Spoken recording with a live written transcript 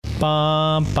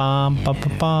Bum, bum, bum,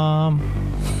 bum, bum.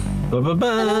 Are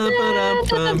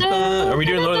we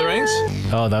doing Lord of the Rings?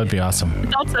 Oh, that would be awesome.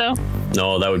 I thought so.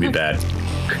 No, that would be bad.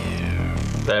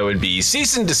 That would be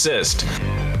cease and desist.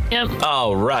 Yep.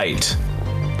 All right.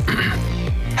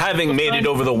 Having made it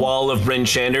over the wall of Bryn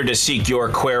Shander to seek your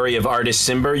quarry of Artis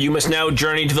Cimber, you must now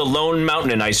journey to the lone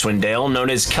mountain in Icewind Dale known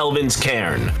as Kelvin's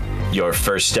Cairn. Your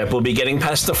first step will be getting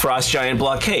past the Frost Giant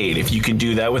blockade. If you can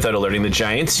do that without alerting the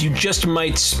giants, you just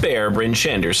might spare Bryn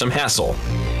Shander some hassle.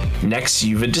 Next,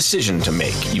 you've a decision to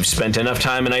make. You've spent enough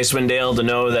time in Icewind Dale to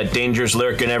know that dangers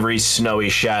lurk in every snowy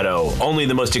shadow. Only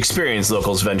the most experienced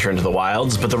locals venture into the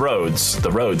wilds, but the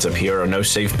roads up here are no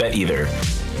safe bet either.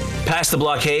 Past the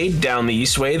blockade, down the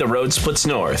east way, the road splits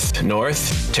north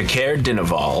to Caer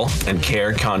Dineval and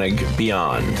Caer Konig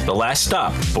beyond, the last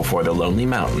stop before the Lonely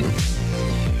Mountain,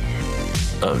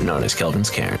 known as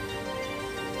Kelvin's Cairn.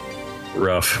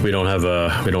 Rough. We don't have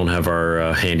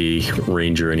our handy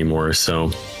ranger anymore,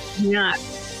 so Yeah.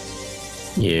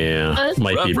 yeah,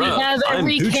 might be. We have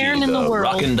every I'm cairn in the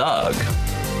world. Rockin' dog.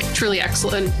 Truly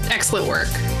excellent work.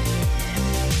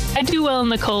 I do well in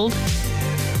the cold.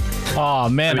 Oh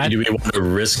man, Do we want to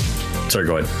risk? Sorry,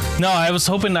 go ahead. no, I was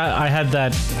hoping that I had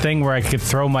that thing where I could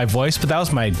throw my voice, but that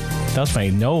was my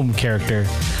gnome character.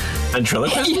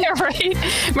 Ventriloquist? Yeah, right.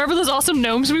 Remember those awesome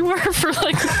gnomes we were for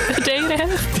like a day and a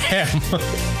half? Damn.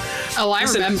 Oh, I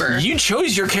Listen, remember. You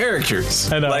chose your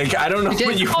characters. I know. Like, I don't know did.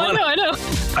 what you Oh, want. I know.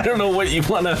 I don't know what you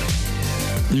want to.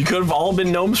 You could have all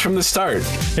been gnomes from the start.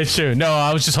 It's true. No,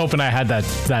 I was just hoping I had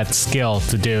that skill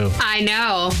to do. I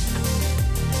know.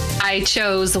 I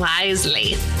chose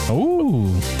wisely.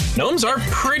 Ooh. Gnomes are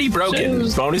pretty broken.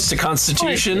 Shows. Bonus to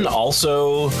Constitution,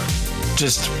 also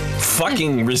just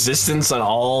fucking resistance on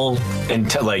all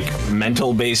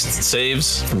mental-based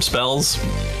saves from spells.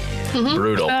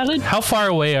 Brutal. Valid. How far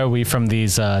away are we from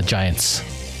these giants?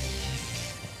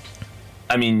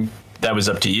 I mean, that was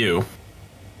up to you.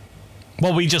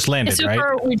 Well, we just landed, So right?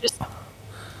 far,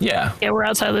 Yeah. we're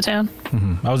outside of the town.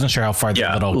 I wasn't sure how far the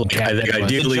Yeah, little look, I think was.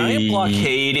 ideally- The giant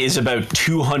blockade is about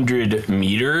 200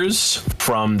 meters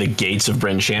from the gates of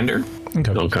Bryn Shander.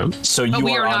 Okay. So you But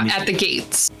we are on not at the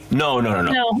gates. No.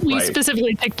 No, we Right.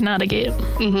 specifically picked not a gate.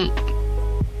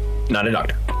 Not a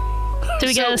doctor. Do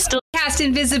we gotta still? Cast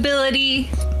invisibility.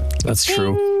 That's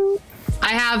true.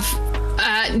 I have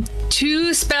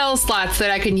 2 spell slots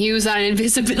that I can use on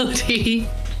invisibility.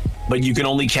 But you can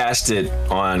only cast it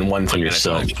on one thing at a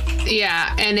yourself. time.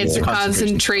 Yeah, and it's a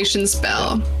concentration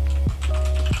spell.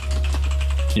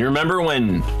 You remember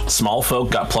when small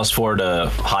folk got +4 to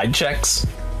hide checks?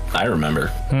 I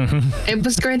remember. It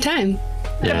was a great time.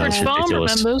 Yeah, it's Average Bomb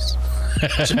ridiculous. remembers.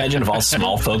 Just imagine if all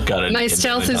small folk got it. My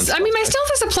stealth is, I mean, my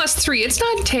stealth is a +3. It's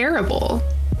not terrible.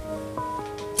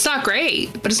 It's not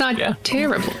great, but it's not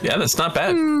terrible. Yeah, that's not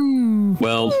bad.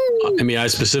 Well, I mean, I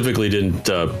specifically didn't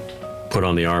put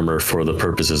on the armor for the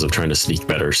purposes of trying to sneak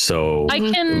better, so I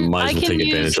can might as well take use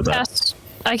advantage of that.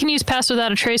 I can use Pass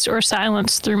Without a Trace or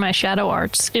Silence through my Shadow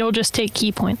Arts. It'll just take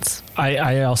key points.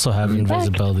 I also have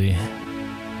invisibility.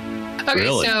 Okay,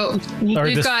 Really? so Or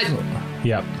we've just- got,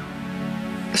 Yep.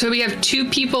 so we have 2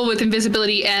 people with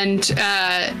invisibility and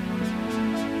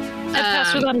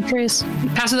Pass Without a Trace.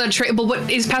 Pass Without a Trace. But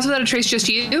what is Pass Without a Trace just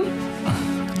you?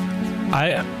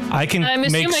 I can I'm make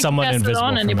assuming someone I can pass it invisible.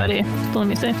 on from anybody. it. But let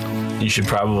me see. You should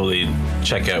probably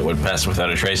check out what Pass Without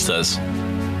a Trace does.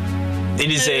 It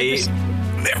is a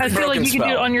I feel like you could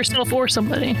do it on yourself or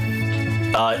somebody.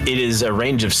 It is a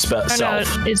range of Or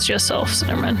self. no, it's just self. So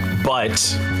never mind.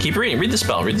 But keep reading. Read the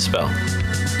spell. Read the spell.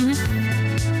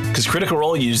 Because Critical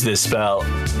Role used this spell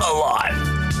a lot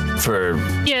for.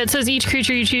 Yeah, it says each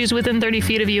creature you choose within 30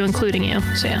 feet of you, including you.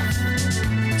 So yeah.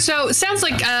 So it sounds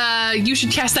like you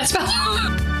should cast that spell.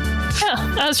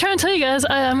 Yeah, I was trying to tell you guys,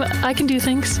 I can do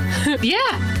things. Yeah.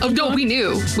 Oh no, we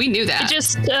knew that. It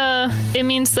just it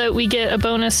means that we get a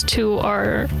bonus to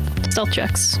our stealth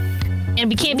checks, and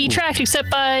we can't be tracked except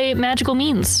by magical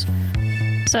means.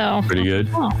 So Pretty good.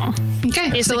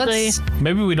 Okay, so basically, let's.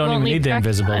 Maybe we don't Won't even leave need the track of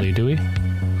invisibility, do we?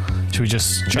 Should we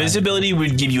just try? Visibility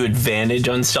would give you advantage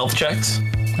on stealth checks.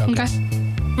 Okay.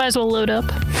 might as well load up.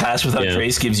 Pass Without Yeah.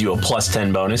 Trace gives you a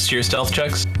 +10 bonus to your stealth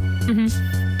checks.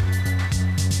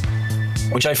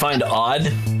 Which I find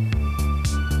odd.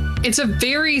 It's a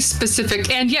very specific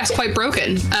and yes, quite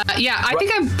broken. Yeah, I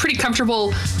think I'm pretty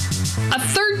comfortable. A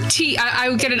 13. I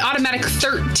would get an automatic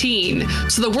 13.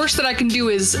 So the worst that I can do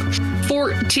is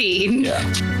 14. Yeah.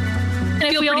 And I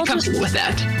if feel we all pretty just comfortable with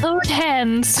that. hold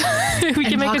hands, we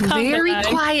can And make a walk combat. very line.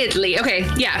 quietly. Okay,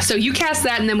 yeah. So you cast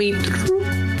that, and then we.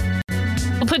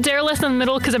 We'll put Darylith in the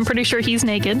middle because I'm pretty sure he's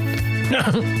naked. He's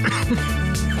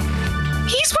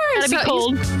wearing Gotta be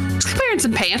cold. He's wearing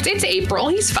some pants. It's April.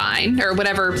 He's fine, or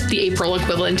whatever the April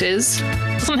equivalent is.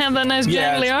 Doesn't have that nice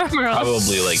gangly armor on.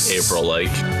 Probably like April-like.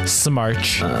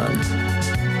 Smarch.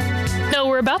 No,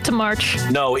 we're about to march.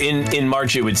 No, in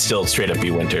March it would still straight up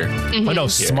be winter. Oh no,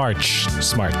 Smarch.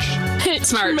 Smarch.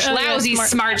 Smart, lousy,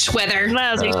 smart weather.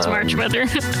 Lousy, smarch weather.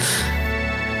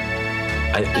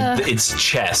 It's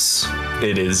chess.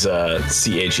 It is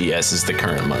CHES is the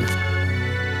current month,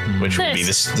 which would be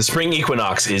the spring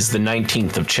equinox is the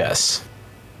 19th of chess.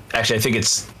 Actually, I think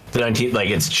it's the 19th. Like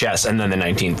it's chess and then the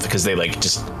 19th because they like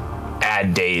just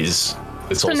add days.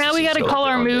 So now we got to call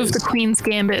our move the Queen's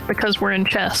Gambit because we're in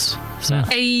chess. So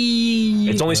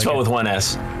It's only spelled with one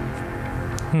S.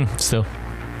 Still.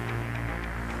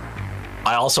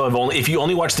 I also have if you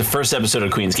only watch the first episode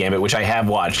of Queen's Gambit, which I have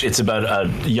watched, it's about a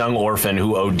young orphan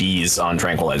who ODs on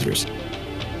tranquilizers.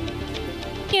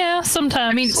 yeah,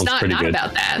 sometimes. I mean, it's not good.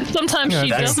 about that. sometimes she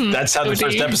doesn't. That's how the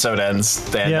first episode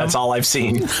ends, and that's all I've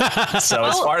seen. So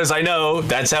as far as I know,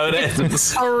 that's how it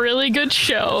ends. A really good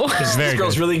show. It's very This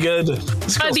girl's good. really good.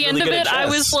 This By girl's the really end of good at it, I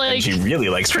chess, was like, and she really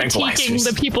likes critiquing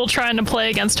tranquilizers. the people trying to play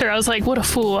against her. I was like, what a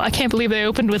fool. I can't believe they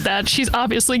opened with that. She's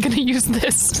obviously going to use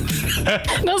this.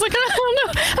 And I was like, I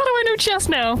don't know. How do I know chess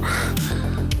now?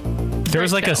 There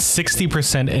was like a now.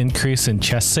 60% increase in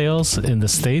chess sales in the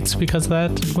States because of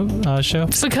that show.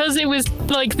 Because it was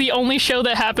like the only show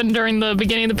that happened during the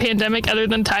beginning of the pandemic other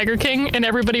than Tiger King. And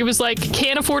everybody was like,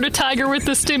 can't afford a tiger with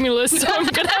the stimulus. So I'm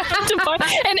going to have to buy.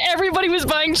 And everybody was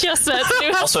buying chess sets. It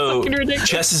was Also, fucking ridiculous.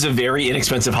 chess is a very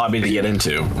inexpensive hobby to get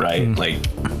into, right? Like,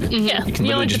 Yeah. you can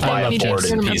literally just buy a board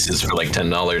in pieces for like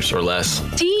 $10 or less.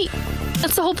 See,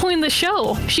 that's the whole point of the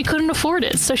show. She couldn't afford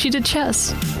it, so she did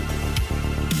chess.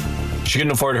 She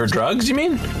couldn't afford her drugs, you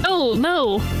mean?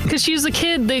 No, because she was a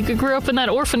kid. They grew up in that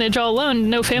orphanage all alone.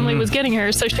 No family was getting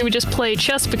her, so she would just play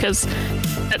chess because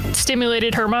that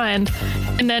stimulated her mind.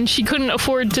 And then she couldn't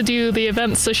afford to do the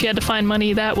events, so she had to find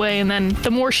money that way. And then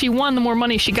the more she won, the more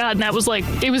money she got. And that was like,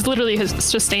 it was literally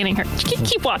sustaining her.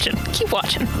 Keep watching. Keep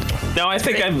watching. No, I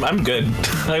think I'm good.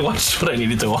 I watched what I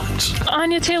needed to watch.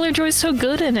 Anya Taylor-Joy's so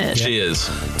good in it. She is.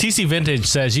 TC Vintage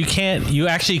says you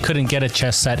actually couldn't get a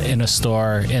chess set in a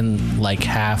store in like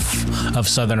half of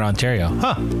Southern Ontario.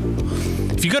 Huh.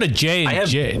 If you go to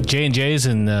J&J's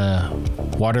in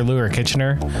Waterloo or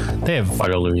Kitchener, they have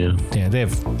Waterloo, yeah. they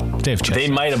have chess. They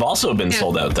might have also been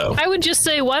sold out, though. I would just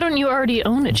say, why don't you already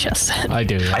own a chess set? I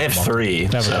do. I have 3.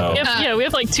 Never So. Yeah, we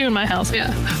have like 2 in my house.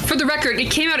 Yeah. For the record,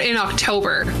 it came out in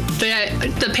October.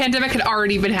 The pandemic had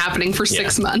already been happening for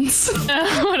 6 months.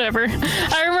 Whatever.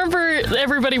 I remember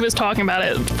everybody was talking about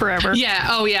it forever. Yeah.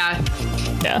 Oh, yeah.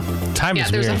 Yeah. Time Yeah.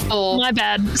 is There's weird. a full. My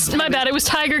bad. It was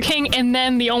Tiger King, and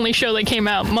then the only show that came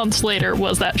out months later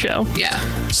was that show. Yeah.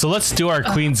 So let's do our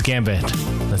Queen's Gambit.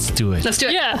 Let's do it. Let's do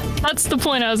it. Yeah, that's the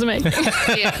point I was making.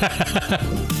 Yeah.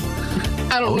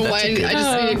 I don't know why.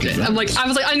 I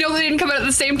was like, I know they didn't come out at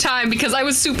the same time because I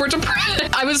was super depressed.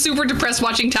 I was super depressed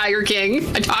watching Tiger King.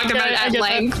 I talked about it I at get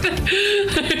length.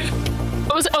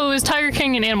 It was Tiger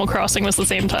King and Animal Crossing was the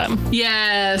same time. It was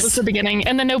Yes. the beginning,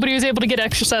 and then nobody was able to get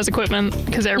exercise equipment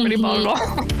because everybody bought it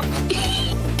all.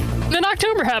 Then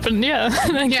October happened, yeah.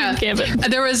 Then Yeah. Queen's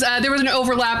Gambit. There was an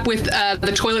overlap with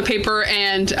the toilet paper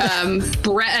and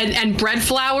bread and bread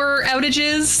flour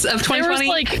outages of 2020. There was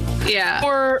like yeah.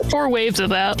 four waves of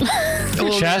that.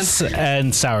 Oh, Chess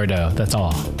and sourdough. That's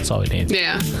all. That's all we need.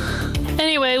 Yeah.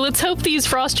 Anyway, let's hope these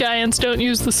frost giants don't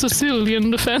use the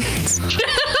Sicilian defense.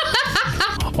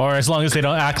 Or as long as they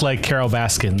don't act like Carol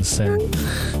Baskins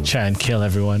and try and kill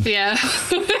everyone. Yeah.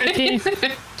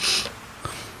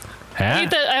 Huh?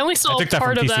 I only saw took that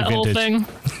part from of TC that whole Vintage.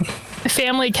 thing. My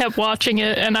family kept watching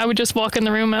it, and I would just walk in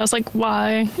the room. And I was like,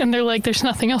 "Why?" And they're like, "There's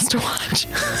nothing else to watch."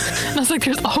 And I was like,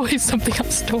 "There's always something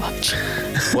else to watch."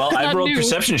 Well, I Not rolled new.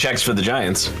 perception checks for the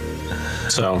Giants.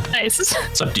 So Nice.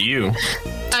 it's up to you.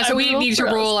 So we rolled need to for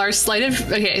us. roll our sleight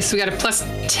of. Okay, so we got a plus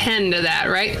 10 to that,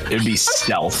 right? It would be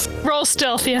stealth. Roll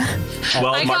stealth, yeah.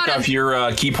 Well, I mark got off it.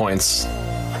 your key points.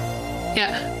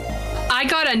 Yeah. I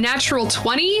got a natural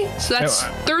 20, so that's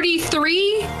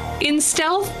 33 in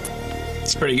stealth.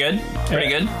 It's pretty good. Pretty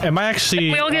good. Am I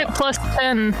actually? We all get plus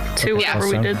 10 to whatever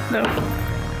we Awesome. did. No.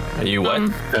 Are you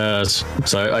what?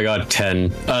 So I got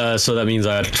 10. So that means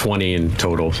I had 20 in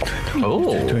total.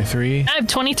 Oh. 23. I have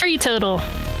 23 total.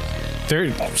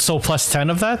 So plus 10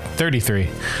 of that? 33.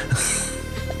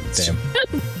 Damn.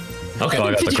 Okay. So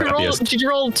I got the crappiest. Did you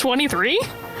roll 23?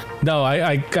 No,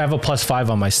 I have a plus 5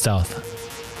 on my stealth.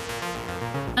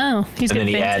 Oh, he's And then getting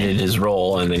he fancy. added his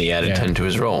roll, and then he added Yeah. 10 to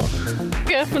his roll.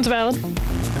 Yeah, that's valid.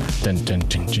 Dun, dun,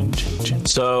 dun, dun, dun, dun.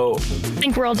 So I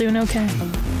think we're all doing okay.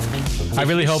 I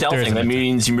really hope there's stealthing. That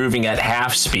means you're moving at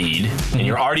half speed, and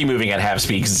you're already moving at half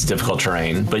speed because it's difficult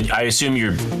terrain. But I assume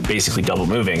you're basically double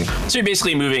moving. So you're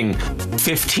basically moving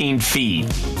 15 feet.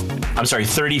 I'm sorry,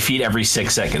 30 feet every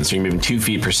 6 seconds. So you're moving 2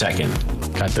 feet per second.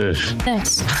 Got this.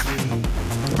 Nice.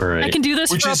 All right. I can do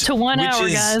this for up to 1 hour,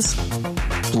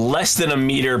 guys. Less than a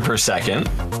meter per second.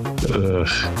 Ugh.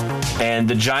 And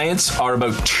the giants are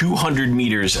about 200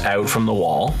 meters out from the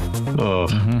wall. Oh.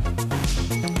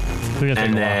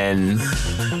 And then,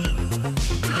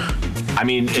 I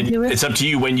mean, it's up to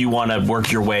you when you want to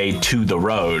work your way to the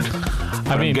road.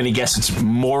 I'm going to guess it's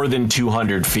more than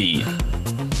 200 feet.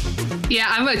 Yeah,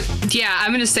 I'm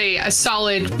gonna say a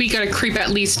solid. We gotta creep at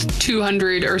least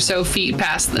 200 or so feet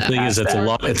past them. The thing is,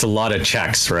 it's a lot of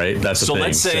checks, right? That's the so thing.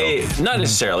 Let's say not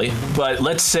necessarily, but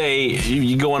let's say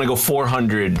you want to go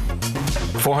 400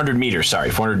 meters. Sorry,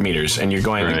 400 meters, and you're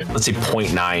going let's say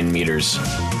 0.9 meters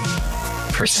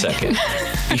per second,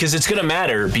 because it's gonna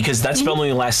matter because that spell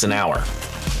only lasts an hour.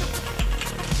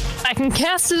 I can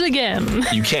cast it again.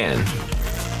 You can.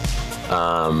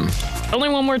 Only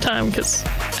one more time, because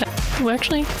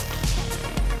actually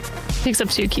takes up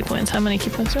 2 key points. How many key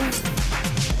points are there?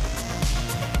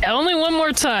 Yeah, only one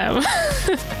more time.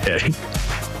 Okay.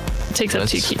 It takes up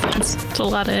 2 key points. It's a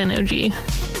lot of energy.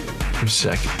 Per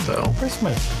second, though. Where's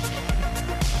my?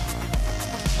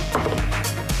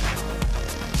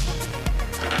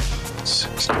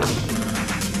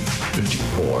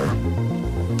 54.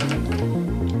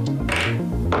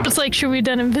 It's like, should we have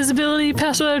done invisibility,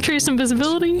 pass without a trace,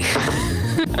 invisibility?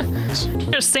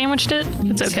 Just sandwiched it.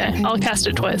 It's okay. I'll cast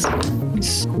it twice.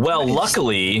 Well,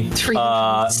 luckily,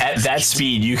 at that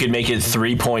speed, you could make it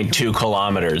 3.2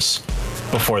 kilometers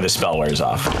before the spell wears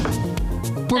off.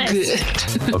 We're good.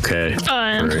 Okay.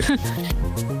 Fine. Right.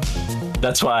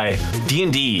 That's why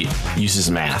D&D uses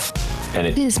math, and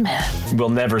it is math. will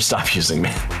never stop using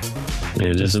math.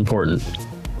 It is important.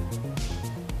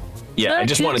 Yeah, I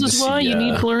just wanted to see. That's why you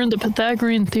need to learn the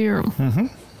Pythagorean theorem. Mm-hmm.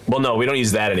 Well, no, we don't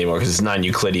use that anymore because it's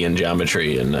non-Euclidean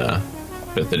geometry in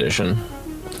 5th edition.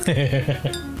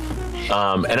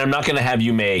 And I'm not going to have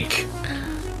you make.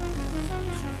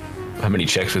 How many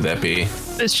checks would that be?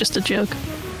 It's just a joke.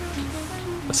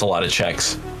 That's a lot of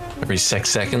checks. Every 6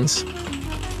 seconds.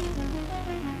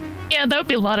 Yeah, that would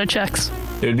be a lot of checks.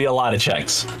 It would be a lot of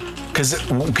checks.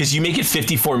 Because you make it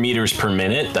 54 meters per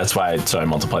minute. That's why. So I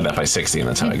multiplied that by 60, and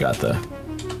that's how I got the.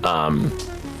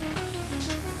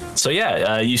 So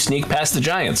yeah, you sneak past the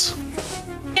giants.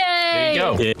 Yay! There you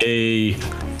go. Yay.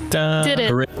 Did it.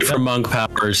 Hooray for monk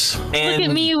powers. And, Look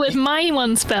at me with my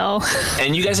one spell.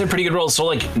 And you guys have pretty good rolls. So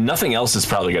like nothing else is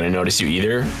probably going to notice you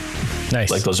either.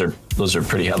 Nice. Like those are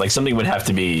pretty. Like something would have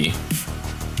to be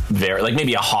very like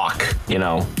maybe a hawk. You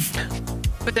know.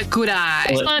 With a good eye.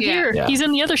 He's not here. Yeah. He's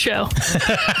in the other show.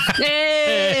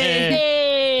 Hey!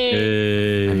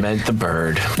 Hey! I meant the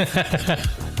bird.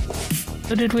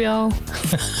 So did we all?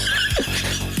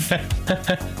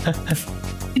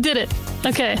 You did it.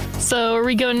 Okay, so are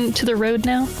we going to the road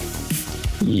now?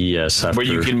 Yes. After. Where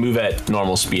you can move at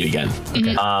normal speed again.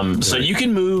 Okay. So you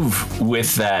can move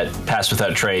with that pass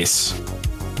without trace,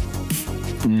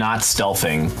 not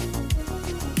stealthing.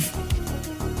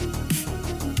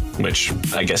 Which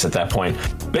I guess at that point,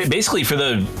 basically for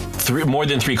the more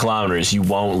than 3 kilometers, you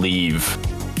won't leave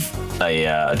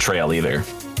a trail either.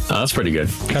 Oh, that's pretty good.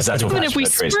 Because that's what Even pass if we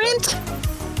without trace does. sprint,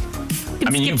 I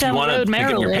mean, if you want to pick up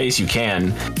your merrily. pace, you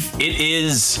can. It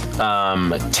is 10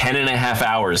 and a half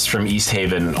hours from East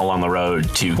Haven along the road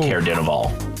to Caer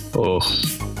Dineval. Oh.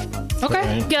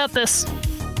 Okay. Got this.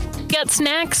 Got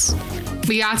snacks.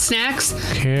 We got snacks.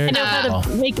 I know how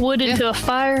to make wood into a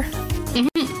fire.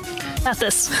 Got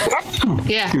this.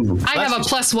 Yeah. I have a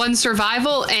 +1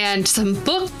 survival and some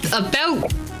book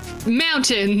about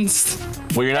mountains.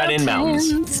 Well, you're not in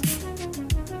mountains.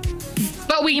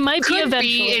 But we might be could eventually.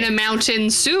 be in a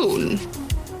mountain soon.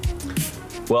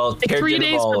 Well, Caer 3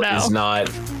 days from Dineval now. is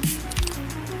not.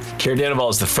 Caer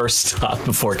Dineval is the first stop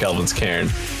before Kelvin's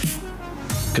Cairn.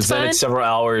 Because then it's several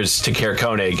hours to Caer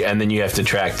Koenig, and then you have to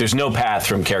track. There's no path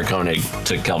from Caer Koenig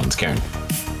to Kelvin's Cairn.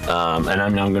 And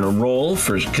I'm now going to roll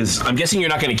because I'm guessing you're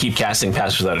not going to keep casting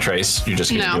Pass Without a Trace. You're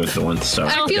just going to No. do it the once. So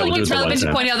I feel like we'll it's do it the relevant one to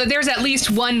time. point out that there's at least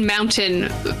one mountain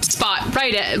spot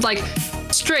right at, like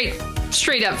straight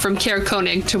up from Caer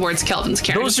Koenig towards Kelvin's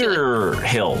Cairn. those are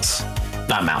hills,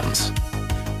 not mountains.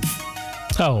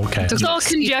 Oh, okay. It's all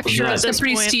conjecture at It's a this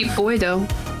pretty point. steep boy, though.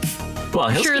 Well,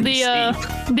 hills Sure, can be steep.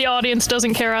 the audience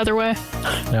doesn't care either way.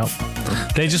 No.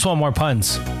 They just want more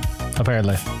puns,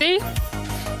 apparently. See?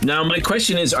 Now, my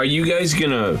question is, are you guys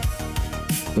gonna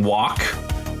walk?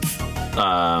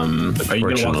 Are you gonna walk the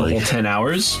Unfortunately. whole 10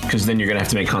 hours? Because then you're gonna have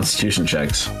to make Constitution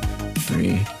checks. 3.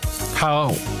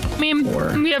 How? I mean,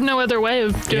 we have no other way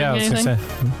of doing Yeah, I was anything. gonna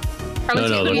say.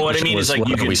 Well, what I mean is like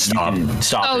you can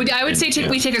stop. Oh, I would say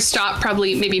we take a stop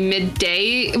probably maybe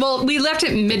midday. Well, we left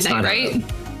at midnight, right?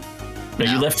 No,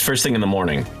 you left first thing in the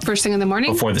morning First thing in the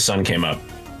morning? before the sun came up.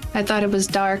 I thought it was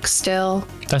dark still.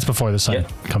 That's before the sun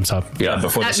comes up. Yeah,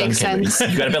 before That the sun makes came sense. up.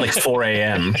 You got up at like 4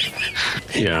 a.m.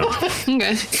 Yeah.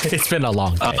 Okay. It's been a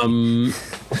long day.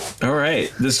 All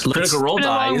right, this critical roll been a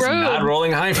die long is road. not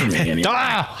rolling high for me anymore.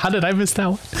 How did I miss that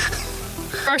one?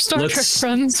 Our Star Trek Let's-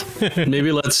 friends.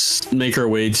 Maybe let's make our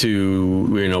way to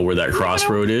where that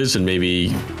crossroad is, and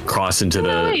maybe cross into the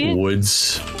Right.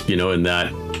 woods, in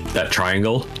that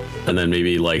triangle, and then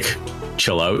maybe like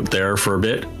chill out there for a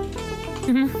bit.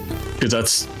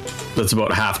 Because that's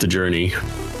about half the journey.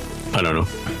 I don't know.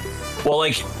 Well,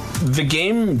 like, the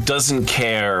game doesn't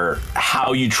care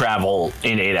how you travel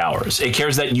in 8 hours. It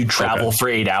cares that you travel Okay. for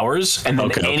 8 hours, and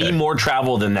then any Okay. more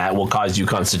travel than that will cause you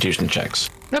constitution checks.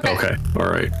 Okay. All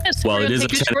right. Yes, Well, we're it gonna is a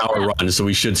take a short 10-hour nap. run, so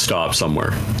we should stop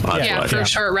somewhere. Yeah, for a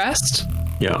short rest.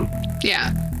 Yeah.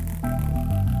 Yeah.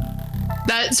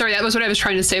 That was what I was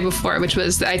trying to say before, which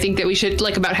was I think that we should,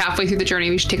 like, about halfway through the journey,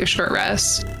 we should take a short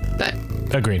rest. But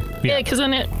Agreed. Yeah, Yeah. because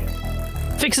then it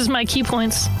fixes my key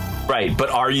points. Right, but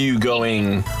are you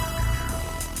going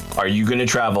to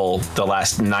travel the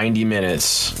last 90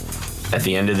 minutes at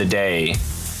the end of the day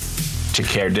to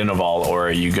Caer Dineval, or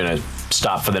are you going to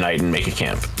stop for the night and make a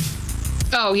camp?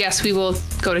 oh yes, we will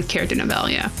go to Caer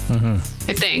Dineval, yeah.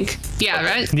 I think. Yeah,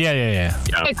 right? Yeah.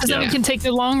 Yeah, because then we can take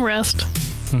a long rest.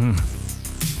 So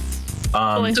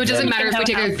it doesn't matter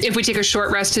if we take a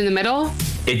short rest in the middle?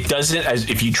 It doesn't, as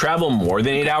if you travel more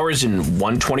than 8 hours in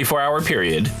one 24-hour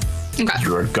period, Okay.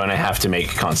 you're going to have to make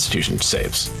constitution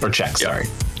saves, or checks, sorry.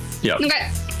 Yeah. Okay.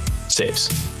 Saves.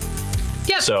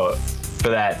 Yep. So for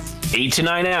that 8 to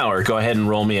 9 hour, go ahead and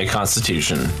roll me a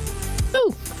constitution.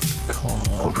 Ooh,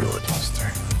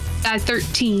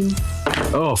 13.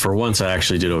 Oh, for once I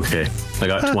actually did okay. I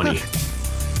got 20.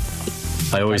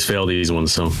 I always fail these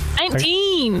ones, so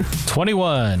 19.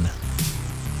 21.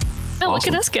 Oh, look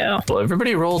at us go. Well,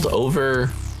 everybody rolled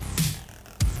over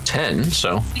 10,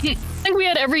 so I think we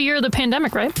had every year of the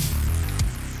pandemic, right?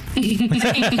 20,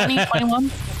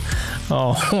 21.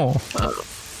 Oh.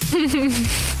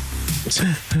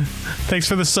 Thanks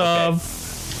for the sub.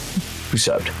 who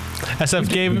subbed? SF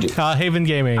Game, Haven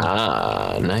Gaming.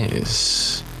 Ah,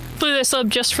 nice. Hopefully they sub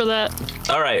just for that.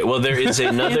 All right, well, there is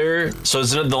another. So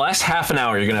it's the last half an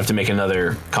hour, you're going to have to make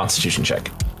another constitution check.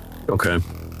 okay.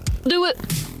 Do it.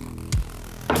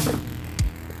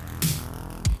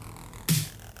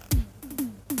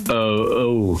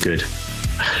 Oh, good.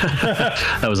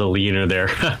 That was a leaner there.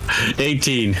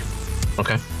 18.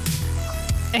 Okay.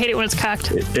 I hate it when it's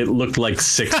cocked. It looked like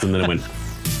 6, and then it went.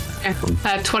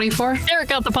 Okay. 24. Eric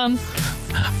got the pun.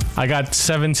 I got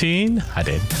 17. I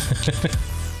did.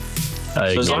 So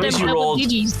as long as you Double rolled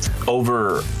GGs.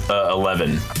 over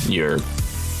 11, you're.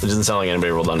 It doesn't sound like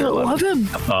anybody rolled under 11. Love him.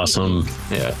 Awesome.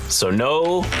 Yeah. So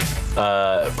no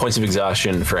points of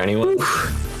exhaustion for anyone.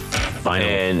 Finally.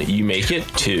 And you make it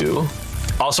to.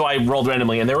 Also, I rolled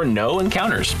randomly, and there were no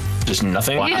encounters. Just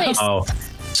nothing. Nice. Oh,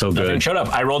 so Nothing good. showed up.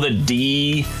 I rolled a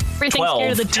Everything's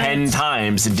scared of the D12 10 giants.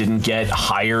 times and didn't get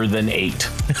higher than 8.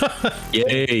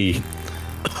 Yay.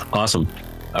 Awesome.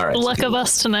 All right. The luck of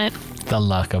us tonight. The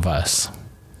luck of us.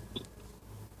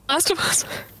 Last of us.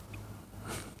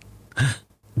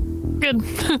 Good.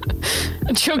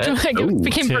 I choked. I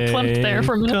became verklempt there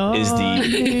for a minute. Is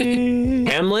the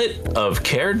Hamlet of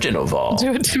Caer Dineval.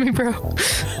 Do it to me, bro.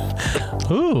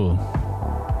 Ooh.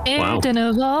 Wow.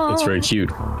 That's That's very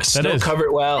cute. Snow is.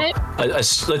 covered, well,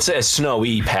 let's say a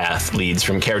snowy path leads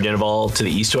from Caer Dineval to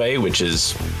the Eastway, which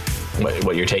is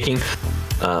what you're taking.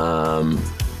 10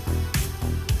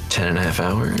 and a half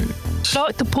hours.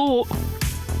 Not the pool.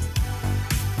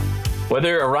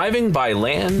 Whether arriving by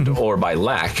land or by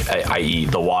lac, i.e.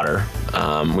 the water,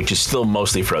 which is still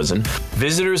mostly frozen,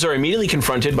 visitors are immediately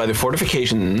confronted by the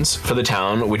fortifications for the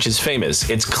town, which is famous.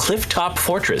 Its cliff-top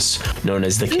fortress, known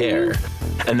as the Caer,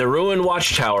 and the ruined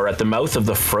watchtower at the mouth of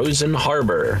the frozen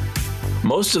harbor.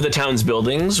 Most of the town's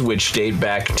buildings, which date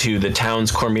back to the town's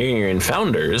Cormyrean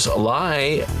founders,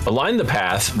 align the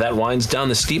path that winds down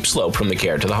the steep slope from the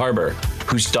Caer to the harbor,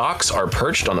 whose docks are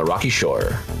perched on the rocky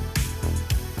shore.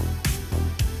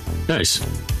 Nice.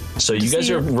 So you guys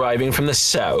are arriving from the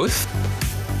south.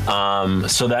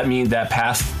 So that means that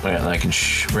path. Wait, I can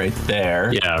right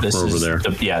there. Yeah, this we're over is there.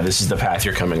 This is the path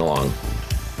you're coming along.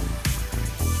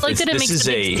 Like that it this makes is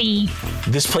a big C.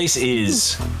 This place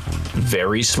is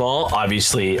very small.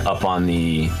 Obviously, up on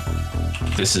the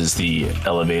This is the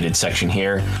elevated section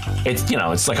here. It's, you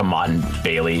know, it's like a Motte and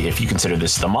Bailey if you consider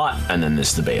this the Motte and then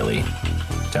this the Bailey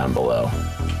down below.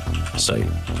 So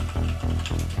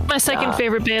My second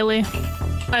favorite Bailey.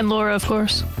 And Laura, of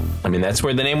course. I mean, that's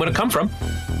where the name would have come from.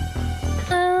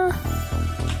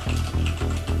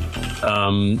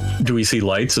 Do we see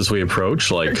lights as we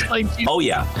approach? Like, Oh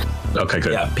yeah. okay,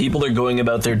 good. Yeah, people are going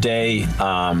about their day.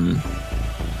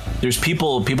 There's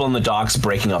people on the docks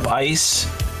breaking up ice.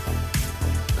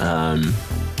 One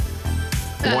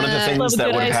of the things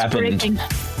that would have happened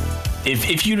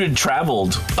if you'd have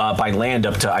traveled by land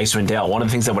up to Icewind Dale, one of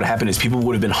the things that would have happened is people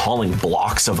would have been hauling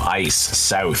blocks of ice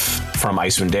south from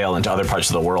Icewind Dale into other parts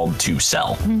of the world to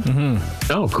sell.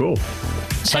 Oh, cool.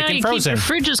 It's like in Keep Frozen. your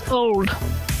fridge is cold.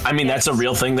 I mean, that's a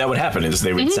real thing that would happen is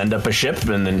they would send up a ship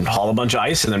and then haul a bunch of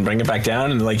ice and then bring it back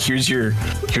down and like, here's your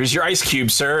ice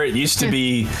cube, sir. It used to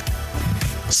be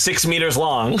 6 meters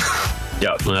long.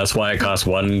 Yep, and that's why it costs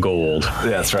 1 gold.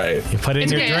 That's right. You put it in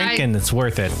It's your okay, drink and it's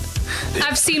worth it.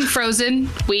 I've seen Frozen.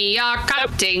 We are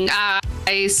cutting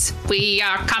ice. We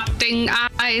are cutting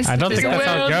ice. I don't think that's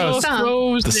how it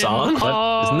goes. The song?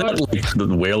 Isn't that like the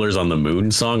Whalers on the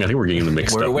Moon song? I think we're getting them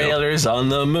mixed We're up. now. whalers on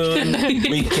the moon.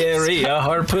 We carry a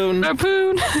harpoon.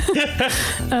 Harpoon.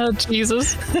 Oh,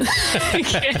 Jesus. I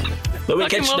can't. But we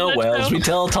Fucking catch love no that whales. show. We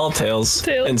tell tall tales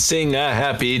Tales. and sing a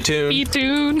happy tune.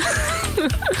 E-tune.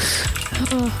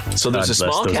 So there's a God bless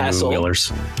small those castle. Moon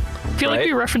Whalers. I feel like Right?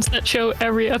 we reference that show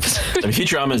every episode. I mean,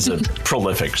 Futurama is a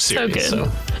prolific series. good.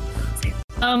 So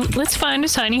Let's find a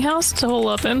tiny house to hole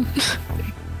up in.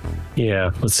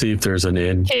 Yeah, let's see if there's an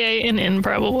inn. A an inn,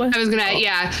 probably. I was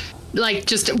gonna, like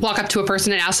just walk up to a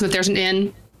person and ask them if there's an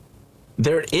inn.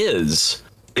 there is.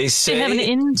 They They have an say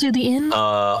inn to the inn?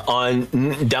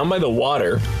 down by the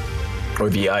water or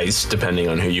the ice, depending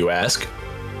on who you ask.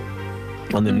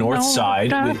 On the north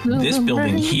side, with this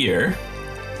building here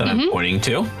that I'm pointing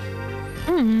to,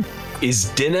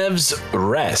 is Dinev's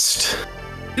Rest.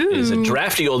 It is a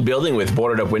drafty old building with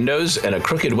boarded up windows and a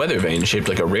crooked weather vane shaped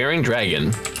like a rearing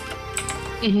dragon.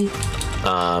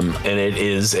 And it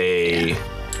is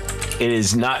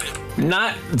not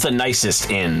the nicest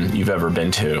inn you've ever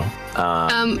been to,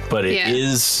 but it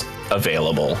is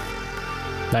available.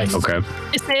 Nice. Okay.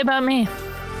 Say about me.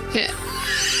 Yeah.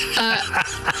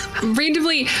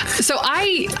 Randomly, so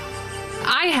I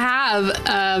have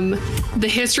the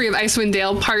history of Icewind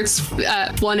Dale parts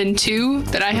 1 and 2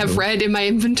 that I have read in my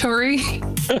inventory.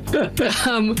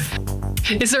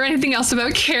 Is there anything else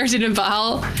about Caer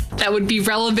Dineval that would be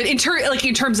relevant in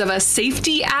terms of a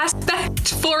safety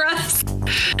aspect for us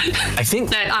I think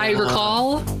that I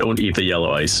recall? Don't eat the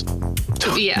yellow ice.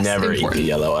 Yes, never important. eat the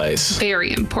yellow ice.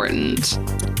 Very important.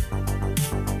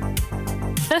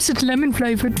 That's it's lemon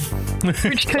flavored.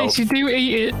 Which case you do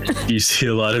eat it. You see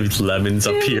a lot of lemons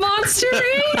up here. Monster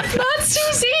Inc.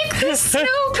 Monsters Inc. The snow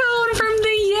cone from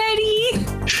the Yeti.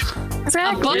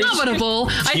 Abominable.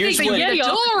 I here's think what- the Yeti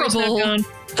adorable.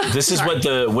 This is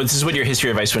what your history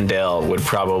of Icewind Dale would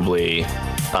probably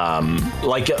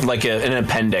an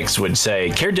appendix would say.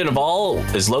 Caer Dineval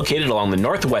is located along the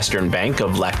northwestern bank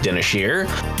of Lac Dinneshere,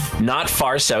 not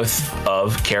far south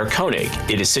of Caer Konig.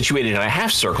 It is situated in a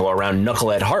half circle around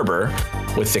Knucklehead Harbor,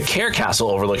 with the Caer Castle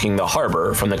overlooking the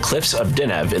harbor from the cliffs of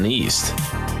Dinev in the east.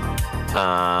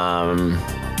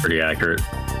 Pretty accurate.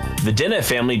 The Dinev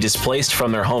family, displaced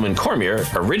from their home in Cormyr,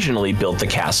 originally built the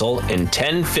castle in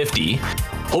 1050,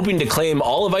 hoping to claim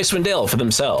all of Icewind Dale for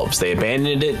themselves. They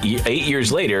abandoned it 8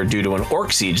 years later due to an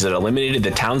orc siege that eliminated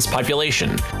the town's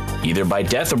population. Either by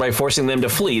death or by forcing them to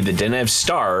flee, the Dinev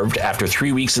starved after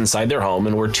 3 weeks inside their home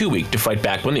and were too weak to fight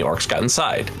back when the orcs got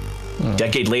inside. A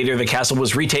decade later, the castle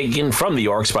was retaken from the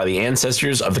orcs by the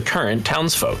ancestors of the current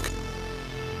townsfolk.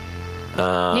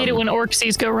 Hate it when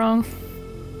orcsies go wrong.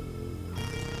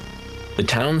 The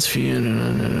town's feud.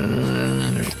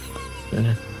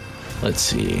 Let's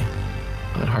see.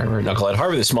 Knucklehead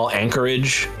Harbor, the small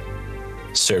anchorage,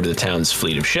 served the town's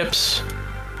fleet of ships.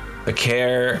 The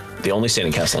Caer, the only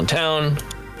standing castle in town.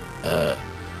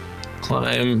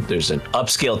 Climb. There's an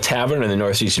upscale tavern in the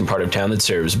northeastern part of town that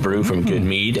serves brew from good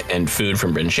mead and food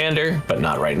from Bryn Shander, but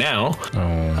not right now.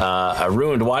 A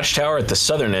ruined watchtower at the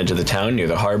southern edge of the town near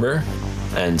the harbor,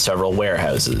 and several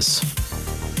warehouses.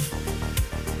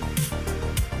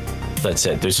 That's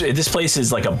it. This place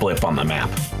is like a blip on the map.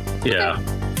 Yeah.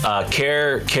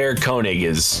 Caer Konig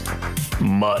is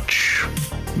much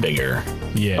bigger.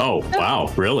 Yeah. Oh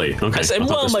wow, really? Okay. I said, I thought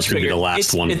well, this much was gonna be bigger. the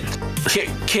last one.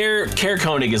 Care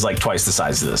Koenig is like twice the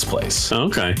size of this place. Oh,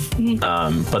 okay.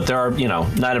 But there are,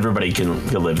 not everybody can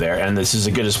live there, and this is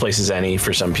as good a place as any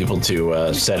for some people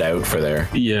to set out for there.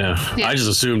 Yeah. I just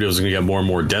assumed it was going to get more and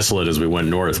more desolate as we went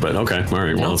north, but okay. All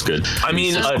right. Well, that's good. I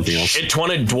mean, a Something else. shit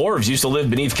ton of dwarves used to live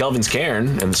beneath Kelvin's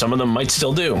cairn, and some of them might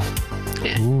still do.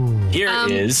 Yeah. Here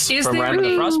is from there Rhyme of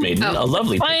the Frost Maiden, Oh. a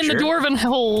lovely Find the picture. dwarven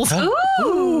holes.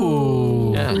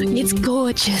 Ooh. Yeah. It's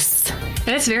gorgeous.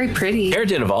 That's very pretty. Caer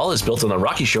Dineval is built on the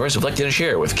rocky shores of Lake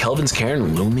Dineshire, with Kelvin's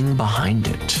cairn looming behind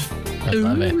it. I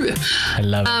love it. I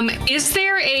love it. Is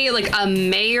there a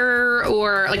mayor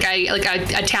or a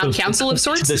town council of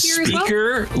sorts The here as well?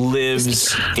 speaker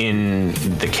lives in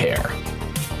the Caer.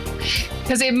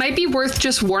 Because it might be worth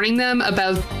just warning them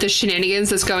about the shenanigans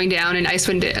that's going down in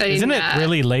Icewind. Isn't it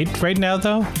really late right now,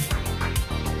 though?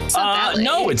 It's not that late.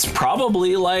 No, it's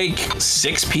probably like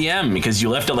 6 p.m. because you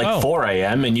left at 4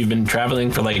 a.m. and you've been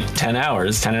traveling for 10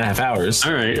 hours, 10 and a half hours.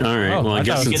 All right. Oh, Well, I I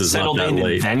guess thought since Get it's not settled that in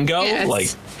late. and then go.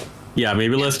 Yes. Yeah,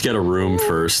 maybe let's get a room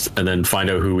first and then find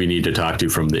out who we need to talk to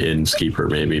from the innkeeper,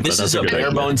 maybe. This but is that's a good bare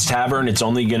idea. bones tavern. It's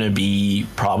only going to be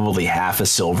probably half a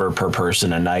silver per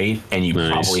person a night, and you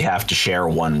Nice. probably have to share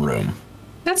one room.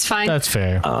 That's fine. That's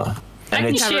fair. I And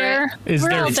can it's share. Is We're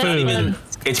there all food? dead.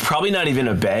 it's probably not even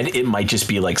a bed. It might just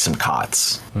be some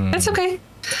cots. That's okay.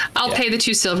 I'll pay the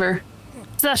 2 silver.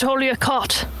 Is that all your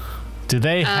cot? Do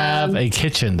they have a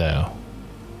kitchen, though?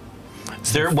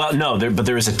 But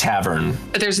there is a tavern.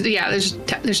 But there's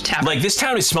tavern. This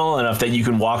town is small enough that you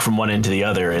can walk from one end to the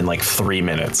other in 3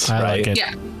 minutes, I right? like it.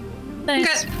 Yeah.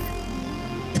 Nice. Okay.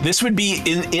 This would be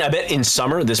I bet in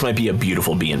summer this might be a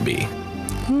beautiful B&B,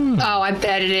 Oh, I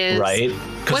bet it is. right?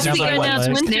 What's there's the Right now it's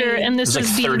innkeeper's winter, name? and this there's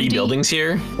is 30 D&D. buildings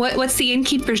here. What's the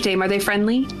innkeeper's name? Are they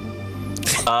friendly?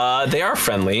 They are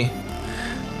friendly.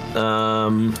 I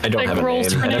don't Like have a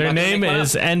rolls name. for I'm not Their gonna name make one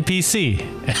is up. NPC.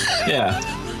 Yeah.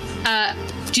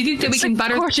 Do you think that we can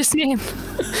Gorgeous name.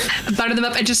 butter them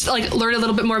up and just learn a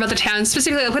little bit more about the town,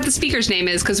 specifically what the speaker's name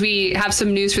is? Because we have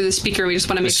some news for the speaker. We just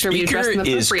want to make sure we address them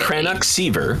Speaker is appropriately. Crannock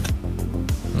Seaver.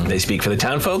 They speak for the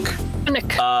townfolk. Nick.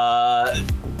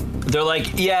 They're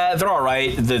they're all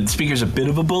right. The speaker's a bit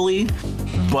of a bully,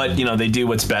 but they do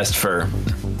what's best for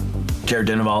Caer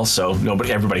Dineval, so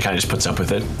everybody kind of just puts up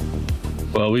with it.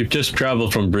 Well, we've just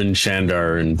traveled from Bryn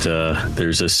Shandar, and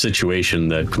there's a situation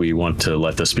that we want to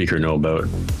let the speaker know about.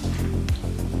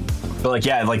 But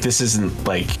this isn't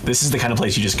this is the kind of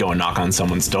place you just go and knock on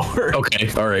someone's door.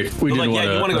 Okay, all right. We But didn't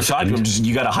you want to go talk to him. Just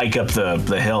you got to hike up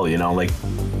the hill.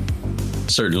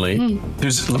 Certainly.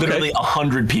 There's literally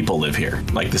 100 people live here.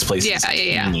 This place is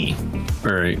Yeah. teeny.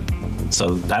 All right.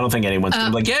 So I don't think anyone's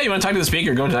gonna be you want to talk to the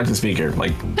speaker? Go and talk to the speaker. Oh,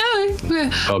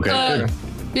 yeah. Okay.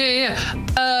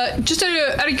 Yeah. Just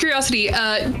out of curiosity,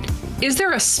 is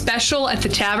there a special at the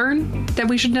tavern that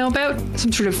we should know about?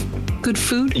 Some sort of good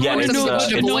food? Yeah, Or it's, something we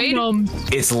should it's- avoid?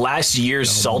 It's last year's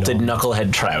salted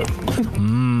knucklehead trout.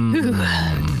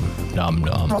 Nom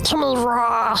nom.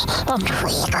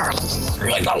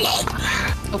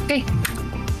 Okay.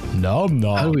 Nom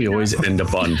How do nom. we always end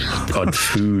up on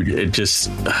food? It just.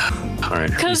 All right.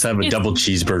 Let's have a it's- double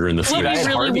cheeseburger in the What food. we I had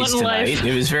really Harvey's want in tonight. life.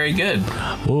 It was very good.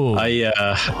 Ooh, I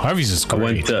Harvey's is I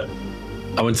went great.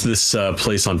 to this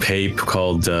place on Pape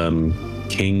called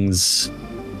King's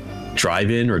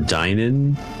Drive-In or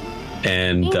Dine-In,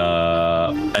 and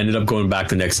I ended up going back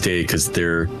the next day because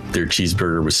their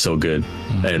cheeseburger was so good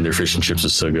and their fish and chips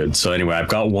was so good. So anyway, I've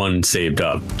got one saved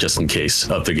up just in case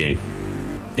of the game,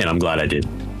 and I'm glad I did.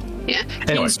 Yeah.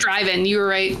 Anyway. King's Drive-In. You were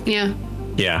right. Yeah.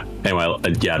 Yeah. Anyway,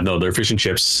 their fish and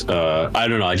chips. I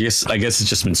don't know. I guess it's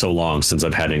just been so long since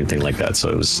I've had anything like that, so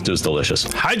it was delicious.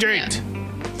 Hydrate.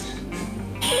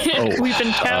 We've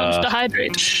been challenged to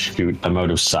hydrate Shoot, I'm out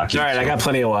of sake. All right, I got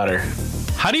plenty of water.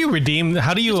 How do you and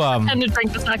to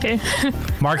drink the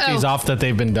sake. mark these off that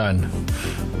they've been done?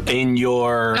 In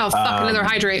your Oh, fuck, another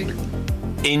hydrate.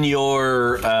 in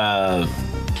your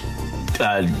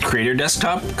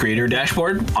creator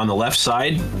dashboard on the left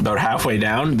side, about halfway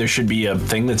down, there should be a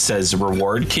thing that says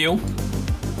reward queue.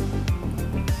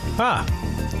 Ah,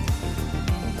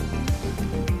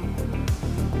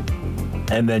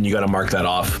 And then you got to mark that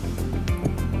off.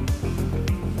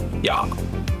 Yeah.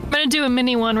 I'm gonna do a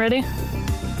mini one. Ready?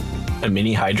 A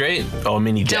mini hydrate? Oh, a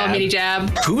mini No, jab. mini jab.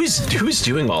 Who's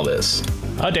doing all this?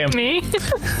 oh damn. Me?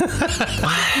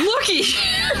 Looky.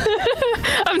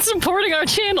 I'm supporting our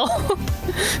channel.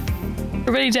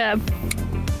 Everybody dab.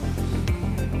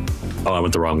 Oh, I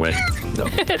went the wrong way.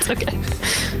 It's okay.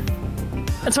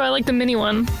 That's why I like the mini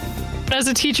one. As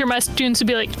a teacher, my students would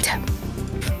be like, "Dab."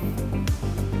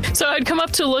 So I'd come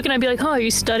up to look and I'd be like, "Oh, are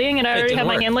you studying?" And I already have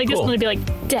my hand like this, and I'd be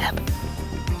like, "Dab."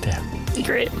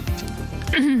 Great.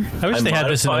 I wish they had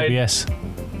this in OBS.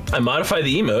 I modified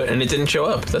the emote and it didn't show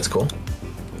up. That's cool.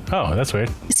 Oh, that's weird.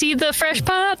 See the fresh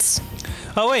pots?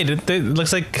 Oh wait, it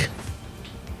looks like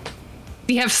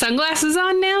Do you have sunglasses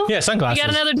on now? yeah, sunglasses. You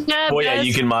got another dab. Oh yeah, guys?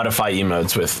 you can modify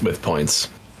emotes with points.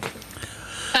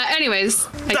 Anyways,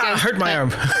 I guess, hurt my arm.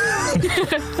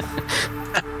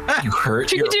 You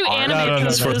hurt You your could do arm. anime no,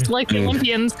 poses like the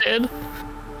Olympians did.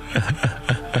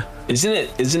 Isn't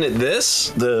it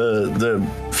this the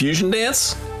fusion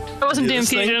dance? I wasn't Do doing this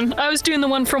thing? fusion. I was doing the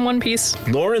one from One Piece.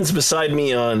 Lauren's beside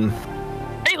me on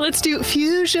Hey, let's do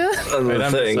fusion. the Wait,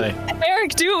 I'm thing. gonna say.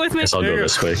 Eric, do it with me. Guess I'll go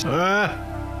this way.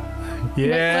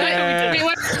 Yeah.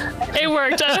 It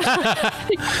worked.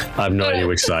 I have no idea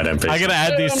which side I'm facing. I gotta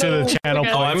add these to the channel.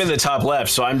 Okay. Oh, I'm in the top left,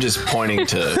 so I'm just pointing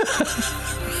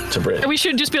to Britt. We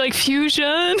should just be like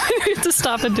fusion. We have to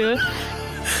stop and do it.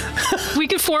 We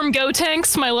could form Go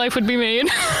Tanks. My life would be made.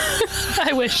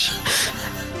 I wish.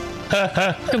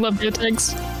 I love Go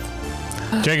Tanks.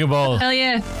 Dragon Ball hell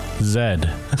yeah. Z.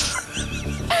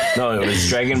 No, it was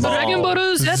Dragon Ball. Dragon Ball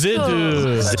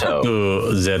Zeto.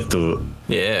 Zeto. Zetu.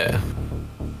 Yeah.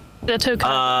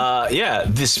 Zeto. Yeah.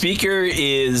 The speaker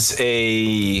is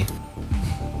a.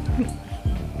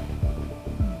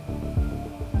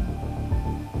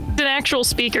 An actual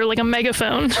speaker, like a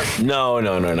megaphone. No.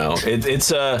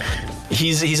 It's a.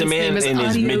 He's a man name is in his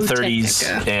Audio mid-30s,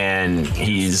 Technica. and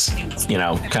he's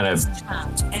kind of.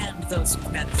 And those who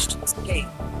managed to escape.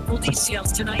 Full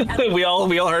details tonight. We all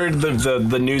heard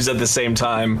the news at the same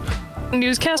time.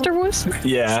 Newscaster voice?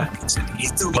 Yeah.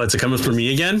 What's it coming for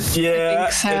me again? Yeah.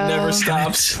 so. It never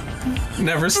stops.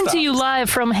 Never Coming stops. to you live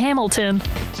from Hamilton.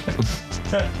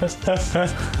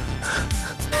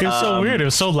 It was so weird. It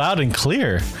was so loud and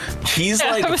clear. He's Yeah,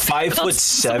 I like was-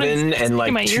 5'7" and like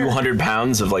in my ear. 200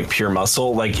 pounds of like pure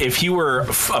muscle. Like if he were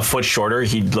a foot shorter,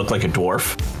 he'd look like a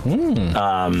dwarf.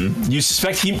 You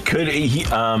suspect he could.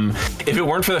 If it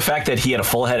weren't for the fact that he had a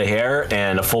full head of hair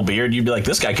and a full beard, you'd be like,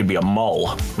 this guy could be a mole,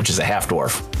 which is a half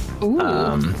dwarf.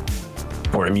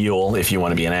 Or a mule if you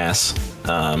want to be an ass.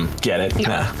 Get it?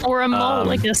 Yeah. Or a mole,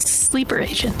 like a sleeper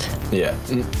agent. Yeah.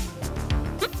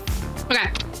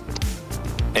 Okay.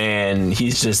 And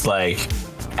he's just like,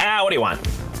 what do you want?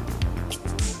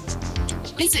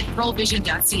 Visit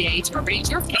rollvision.ca to arrange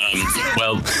your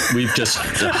Well, we've just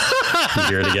you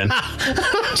hear it again.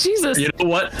 Jesus. You know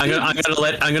what? I'm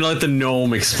gonna let the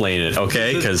gnome explain it,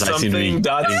 okay? Because I seem to be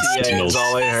Something.ca is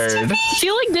all I heard. I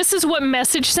feel like this is what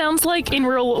message sounds like in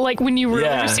real, like when you really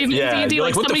Yeah, receive it yeah. in D&D, You're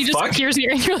like like, what the somebody just fuck? appears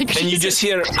here and you're like, And you Jesus. just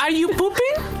hear, are you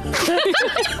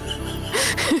pooping?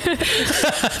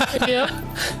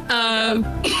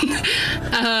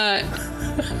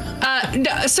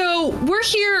 So we're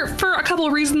here for a couple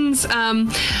of reasons.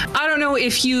 I don't know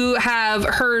if you have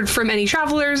heard from any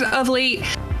travelers of late,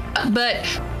 but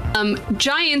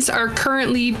giants are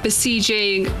currently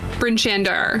besieging Bryn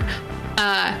Shandar,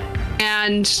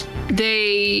 and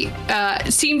they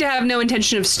seem to have no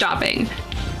intention of stopping.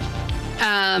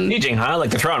 Sieging, huh?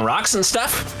 Like they're throwing rocks and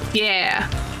stuff? Yeah.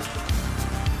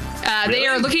 Really?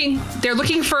 They're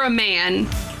looking for a man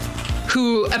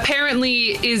who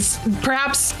apparently is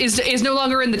no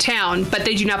longer in the town, but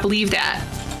they do not believe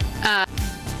that.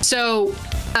 So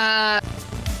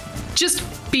just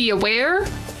be aware.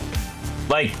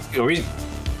 Like, what are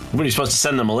you supposed to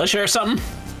send the militia or something?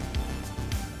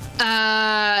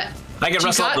 I can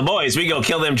rustle up the boys. We go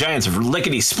kill them giants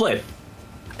lickety split.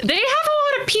 They have a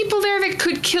lot of people there that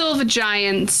could kill the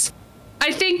giants.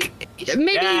 I think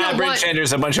maybe you don't Bryn want.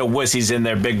 Shandar's a bunch of wussies in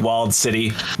their big walled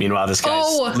city. Meanwhile, this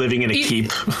guy's living in a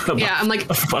keep. Yeah, I'm like,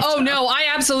 oh no, I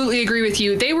absolutely agree with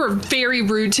you. They were very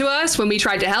rude to us when we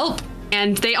tried to help,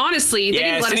 and they honestly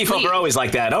didn't let city us folk leave. are always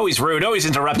like that. Always rude. Always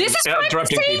interrupting. This is what I've been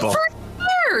interrupting saying people. for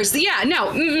years. Yeah,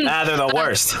 no. They're the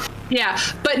worst. Yeah,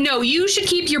 but no, you should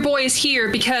keep your boys here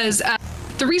because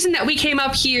the reason that we came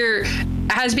up here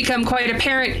has become quite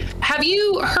apparent. Have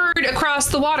you heard across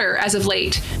the water as of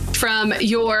late from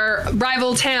your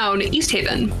rival town, East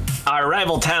Haven? Our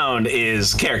rival town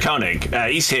is Caer Konig.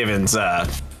 East Haven's.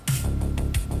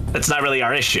 That's not really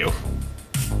our issue.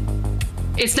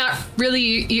 It's not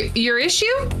really your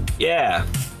issue? Yeah.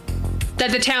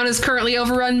 That the town is currently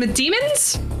overrun with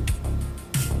demons?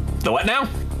 The what now?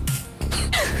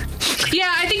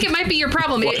 Yeah, I think it might be your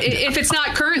problem if it's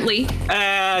not currently.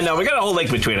 No, we got a whole lake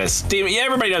between us.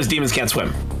 Everybody knows demons can't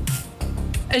swim.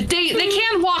 They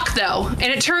can walk though, and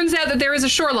it turns out that there is a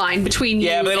shoreline between you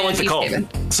Yeah, but they don't and like the East cold.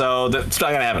 Haven. So that's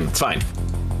not gonna happen. It's fine.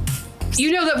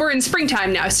 You know that we're in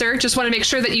springtime now, sir. Just want to make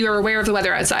sure that you are aware of the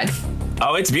weather outside.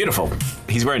 Oh, it's beautiful.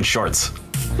 He's wearing shorts.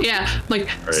 Yeah, like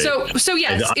Right. so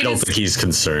yes, I don't think he's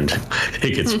concerned. I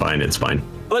think it's fine. It's fine.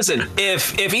 Listen,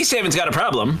 if East Haven's got a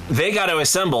problem, they got to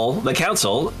assemble the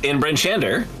council in Bryn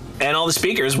Shander and all the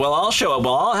speakers. Well, I'll show up.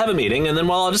 Well, I'll have a meeting, and then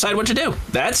we'll all decide what to do.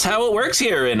 That's how it works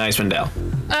here in Icewind Dale.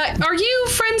 Are you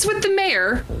friends with the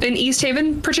mayor in East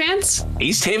Haven, perchance?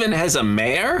 East Haven has a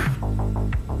mayor?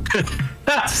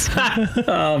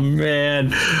 Oh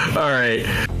man! All right.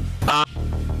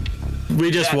 We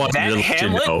just wanted to let you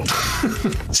know.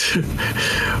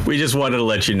 We just wanted to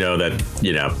let you know that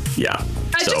yeah.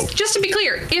 So Just to be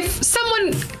clear, if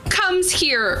someone comes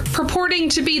here purporting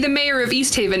to be the mayor of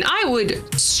East Haven, I would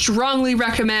strongly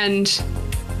recommend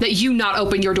that you not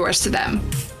open your doors to them.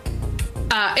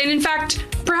 And in fact,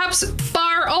 perhaps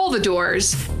bar all the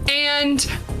doors and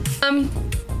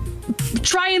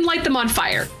try and light them on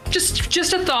fire.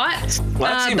 Just a thought.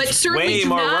 Well, that but seems certainly way do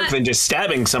more not, work than just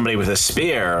stabbing somebody with a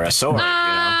spear or a sword.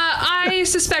 I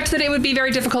suspect that it would be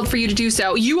very difficult for you to do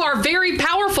so. You are very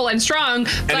powerful and strong,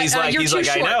 but And he's like, you're too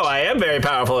short. I know, I am very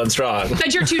powerful and strong.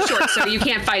 But you're too short, so you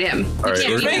can't fight him. You all right,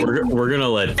 can't beat him. we're gonna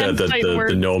let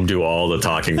the gnome do all the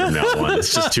talking from now on.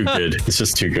 It's just too good. It's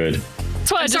just too good.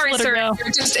 That's why I I'm just sorry, let sir. her go.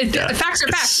 You're just, the facts are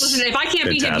facts. Listen, if I can't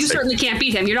beat him, you Fantastic. certainly can't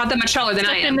beat him. You're not that much taller than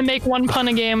I And am. to make one pun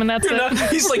a game, and that's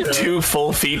it. He's like 2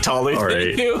 full feet taller All than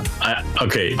right. you.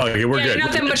 Okay, we're Yeah, good. you're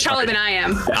not that much taller than I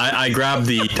am. I grabbed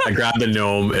the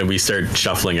gnome and we start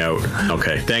shuffling out.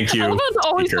 Okay, thank you. I love how it's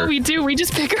always speaker. what we do. We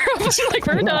just pick her up and like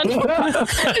we're done.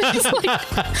 It's just like,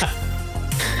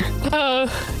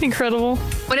 incredible.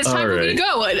 When it's time for me to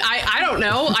go, I don't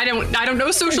know. I don't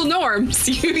know social norms.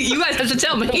 You guys have to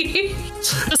tell me.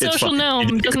 The social fine. You gnome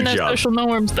did a doesn't good have job. social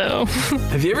norms though.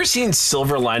 Have you ever seen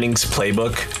Silver Linings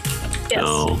Playbook? Yes.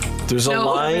 No. There's a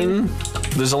No. line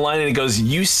and it goes,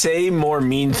 you say more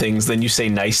mean things than you say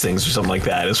nice things, or something like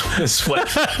that. Is what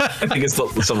I think it's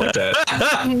something like that.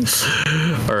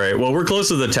 All right. Well, we're close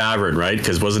to the tavern, right?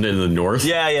 Because wasn't it in the north?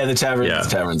 Yeah, the tavern. Yeah. The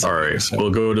tavern's All up right. there, so.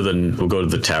 We'll go to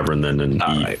the tavern then and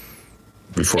All eat right.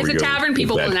 before If we the go. tavern to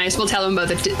people bed. are nice, we'll tell them about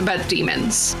the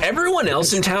demons. Everyone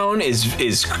else in town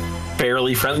is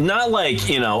fairly friendly. Not like,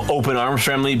 open arms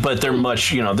friendly, but they're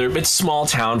much, it's small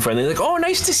town friendly. Like, oh,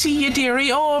 nice to see you,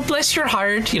 dearie. Oh, bless your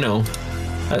heart.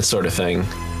 That sort of thing.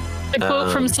 The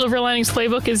quote from Silver Linings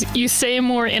Playbook is, "You say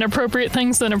more inappropriate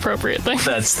things than appropriate things."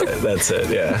 That's it.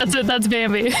 Yeah. That's it. That's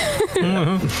Bambi.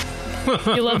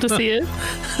 You love to see it.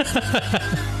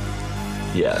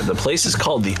 Yeah. The place is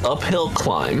called the Uphill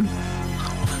Climb.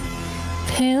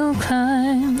 Hill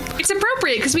climb. It's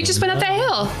appropriate because we just went up that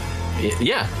hill.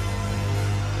 Yeah.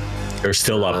 They're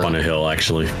still up on a hill,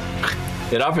 actually.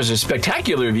 It offers a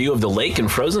spectacular view of the lake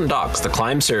and frozen docks. The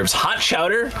climb serves hot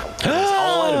chowder. It's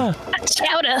all out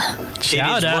of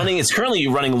Chowder. It's currently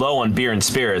running low on beer and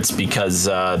spirits because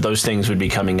those things would be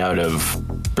coming out of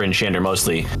Bryn Shander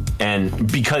mostly.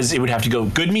 And because it would have to go,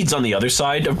 Goodmead's on the other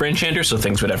side of Bryn Shander, so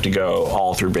things would have to go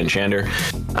all through Bryn Shander.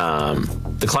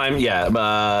 The climb, it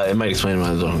might explain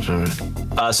why.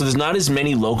 So there's not as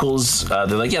many locals. They're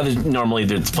like, normally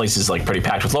the place is like pretty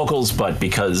packed with locals, but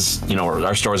because,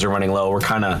 our stores are running low, we're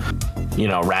kind of,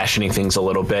 rationing things a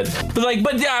little bit. But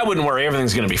I wouldn't worry.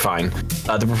 Everything's going to be fine.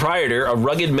 The proprietor, a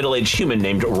rugged middle-aged human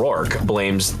named Rourke,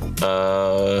 blames,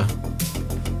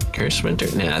 Curse Winter?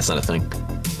 Nah, that's not a thing.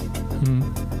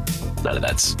 None of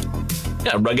that's.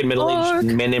 Yeah, rugged middle-aged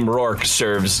man named Rourke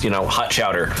serves, hot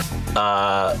chowder.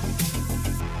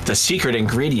 The secret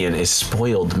ingredient is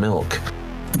spoiled milk.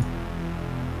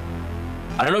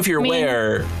 I don't know if you're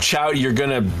aware, you're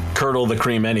gonna curdle the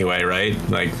cream anyway, right?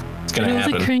 Like, it's gonna The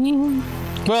happen. cream.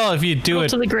 Well, if you do Go it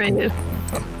to the grave.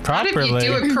 How did properly,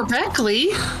 you do it correctly?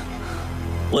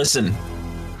 Listen,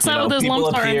 It's not what those people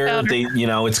lumps up are in here,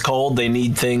 powder. it's cold. They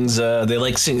need things. They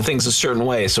like seeing things a certain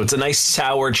way. So it's a nice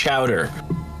sour chowder.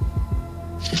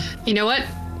 You know what?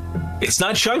 It's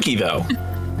not chunky though.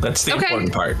 That's the Okay.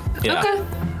 important part. Yeah. Okay.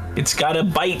 It's got a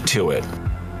bite to it.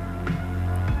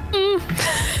 You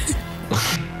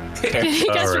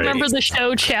guys Alright. remember the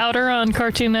show Chowder on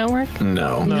Cartoon Network?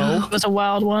 No. It was a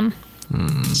wild one.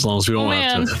 As long as we don't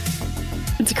Man, have to.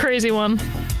 it's a crazy one.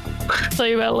 I'll tell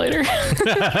you about it later.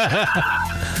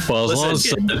 Well, as long as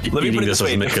Listen, let me eating put it this this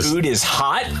way: doesn't the make us. food is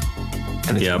hot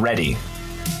and it's Yep. ready.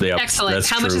 Yep, Excellent. that's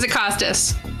How much true. does it cost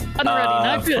us? I'm ready.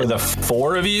 Not For good. the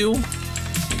 4 of you,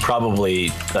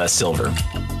 probably silver.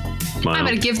 Wow. I'm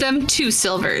going to give them 2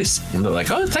 silvers. And they're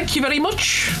like, oh, thank you very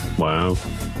much. Wow.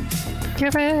 Thank you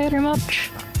very much.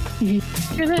 Thank you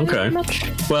very Okay. much.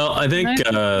 Well, I think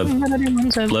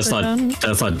let's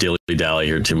not dilly dally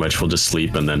here too much. We'll just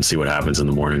sleep and then see what happens in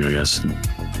the morning, I guess.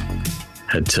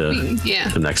 head to Yeah.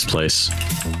 the next place.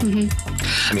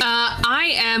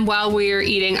 I am, while we're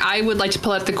eating, I would like to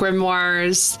pull out the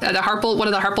grimoires, one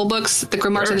of the Harple books, the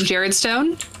grimoires of the Jared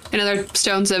Stone, and other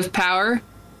stones of power.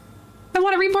 I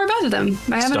want to read more about them.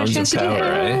 I haven't had a chance to do that.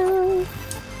 Right?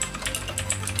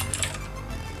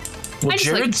 Well, I just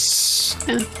Jared's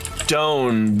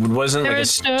stone wasn't like a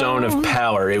stone of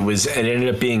power. It ended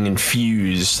up being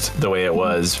infused the way it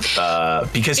was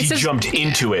because he jumped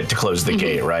into it to close the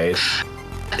gate, right?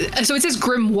 So it says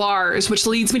grimoires, which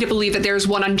leads me to believe that there's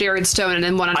one on Jared Stone and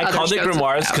then one on other I called it stones of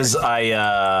grimoires power. because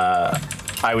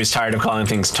I was tired of calling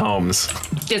things tomes.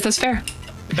 Yes, that's fair.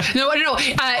 No.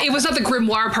 It was not the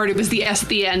grimoire part. It was the S at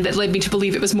the end that led me to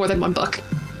believe it was more than one book.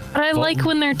 But I like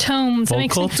when they're tomes. It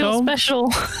makes me Vocal feel tome? special.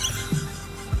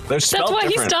 They're That's spelled why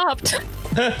different. he stopped.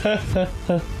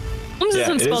 Tomes Yeah,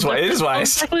 isn't it is spelled why- it is why I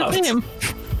exactly the stopped. same.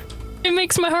 It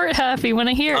makes my heart happy when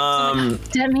I hear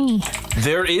it. Demi.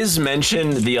 There is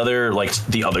mention the other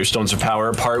stones of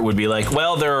power part would be like,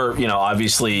 well, there are,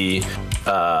 obviously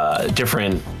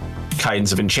different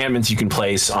kinds of enchantments you can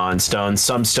place on stones.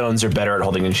 Some stones are better at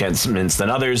holding enchantments than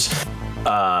others.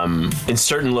 In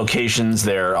certain locations,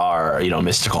 there are,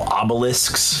 mystical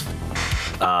obelisks.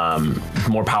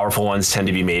 More powerful ones tend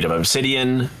to be made of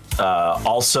obsidian.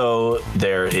 Also,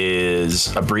 there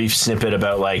is a brief snippet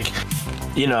about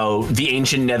the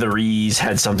ancient Netherese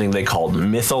had something they called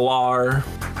Mythalar,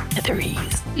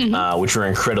 which were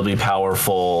incredibly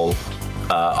powerful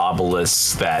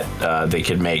obelisks that they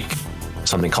could make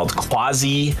something called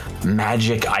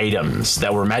quasi-magic items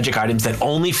that were magic items that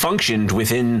only functioned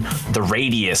within the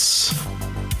radius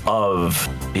of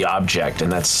the object,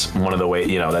 and that's one of the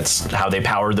way that's how they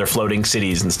powered their floating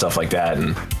cities and stuff like that.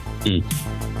 And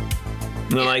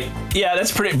they're like, yeah,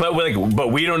 that's pretty, but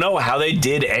we don't know how they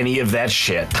did any of that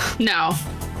shit. No.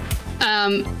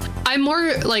 I'm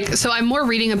more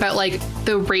reading about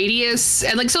the radius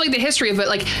and the history of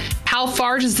it, how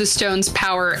far does the stone's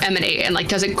power emanate, and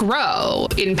does it grow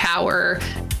in power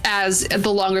as the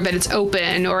longer that it's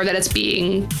open or that it's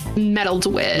being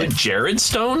meddled with? But Jared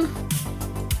Stone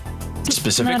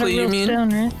specifically, you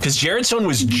mean? Because Jared Stone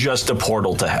was just a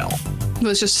portal to hell. It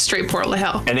was just a straight portal to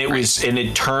hell. And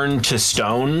it turned to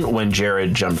stone when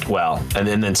Jared jumped,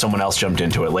 and then someone else jumped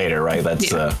into it later, right?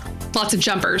 That's lots of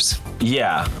jumpers.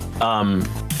 Yeah.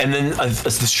 And then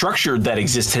the structure that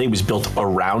exists today was built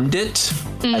around it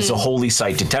as a holy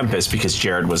site to Tempest, because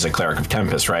Jared was a cleric of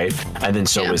Tempest, right? And then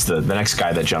so was the next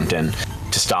guy that jumped in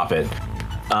to stop it.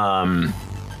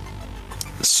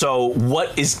 So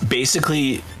what is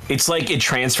basically, it's like it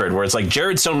transferred, where it's like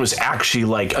Jared Stone was actually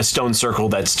like a stone circle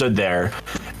that stood there.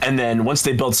 And then once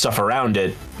they built stuff around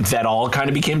it, that all kind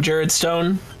of became Jared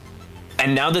Stone.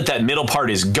 And now that middle part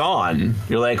is gone,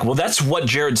 you're like, well, that's what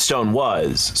Jared Stone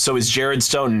was. So is Jared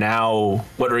Stone now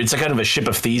what? Or it's kind of a ship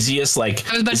of Theseus. I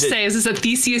was about to say, is this a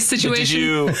Theseus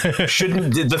situation?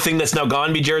 Shouldn't the thing that's now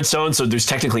gone be Jared Stone? So there's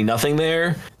technically nothing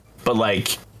there, but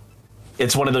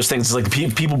it's one of those things. It's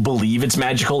people believe it's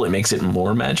magical. It makes it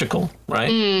more magical, right?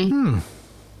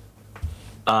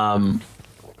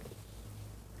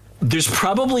 There's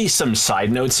probably some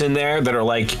side notes in there that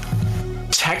are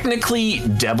technically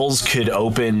devils could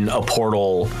open a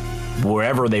portal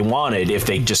wherever they wanted if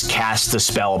they just cast the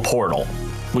spell portal,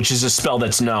 which is a spell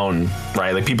that's known,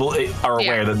 right? People are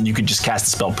aware that you could just cast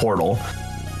the spell portal.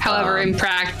 However, in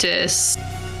practice,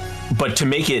 but to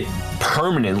make it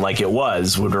permanent like it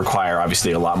was would require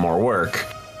obviously a lot more work.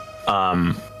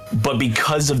 But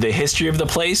because of the history of the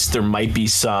place, it might be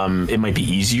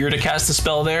easier to cast the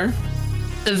spell there.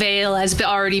 The veil has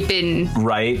already been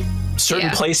right. Certain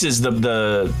places,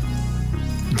 you'll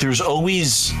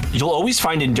always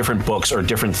find in different books or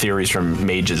different theories from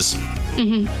mages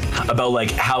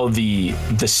about how the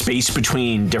space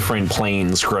between different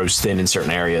planes grows thin in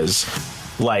certain areas.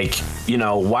 Why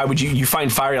would you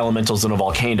find fire elementals in a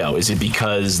volcano? Is it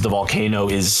because the volcano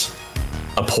is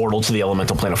a portal to the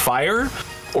elemental plane of fire?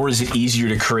 Or is it easier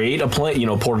to create a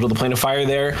portal to the plane of fire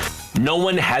there? No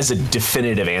one has a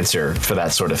definitive answer for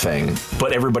that sort of thing,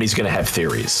 but everybody's going to have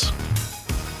theories.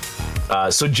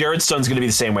 So Jared Stone's going to be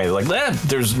the same way. They're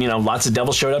there's, lots of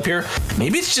devils showed up here.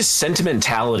 Maybe it's just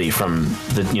sentimentality from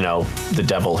the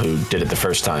devil who did it the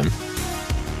first time.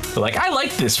 They're I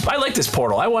like this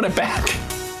portal. I want it back.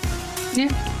 Yeah.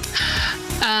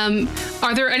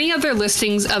 Are there any other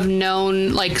listings of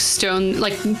known stone,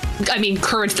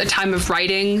 current at the time of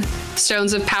writing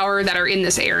stones of power that are in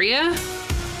this area?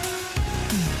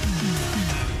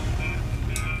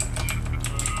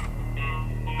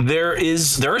 There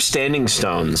are standing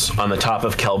stones on the top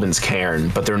of Kelvin's cairn,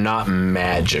 but they're not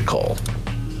magical.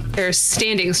 They're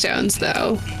standing stones,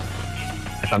 though.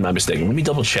 If I'm not mistaken. Let me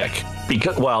double check.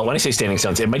 Because, well, when I say standing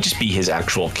stones, it might just be his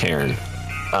actual cairn.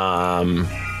 I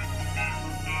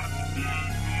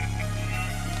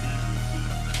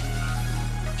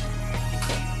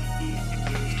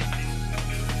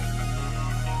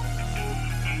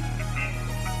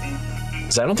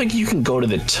don't think you can go to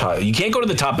the top. You can't go to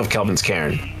the top of Kelvin's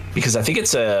cairn because I think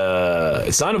it's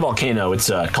not a volcano. It's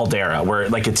a caldera where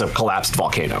like it's a collapsed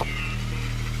volcano.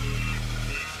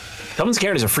 Kelvin's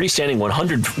cairn is a freestanding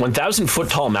 1,000 foot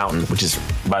tall mountain, which is,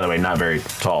 by the way, not very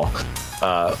tall.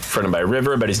 Fronted by a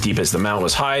river, about as deep as the mountain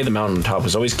was high. The mountain top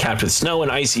was always capped with snow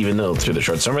and ice, even though through the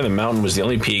short summer, the mountain was the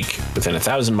only peak within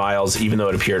 1,000 miles, even though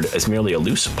it appeared as merely a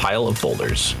loose pile of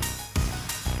boulders.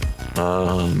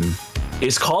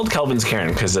 It's called Kelvin's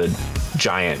cairn because a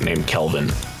giant named Kelvin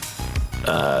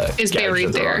is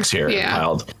buried there.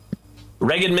 Yeah.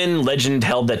 Regenman legend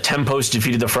held that Tempos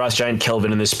defeated the frost giant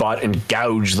Kelvin in this spot and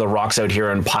gouged the rocks out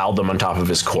here and piled them on top of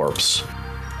his corpse.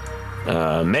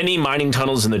 Many mining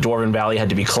tunnels in the Dwarven Valley had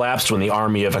to be collapsed when the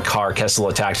army of Akar Kessel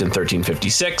attacked in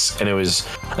 1356, and it was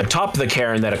atop the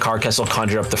cairn that Akar Kessel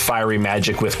conjured up the fiery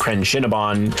magic with Kren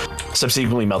Shinabon,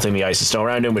 subsequently melting the ice and snow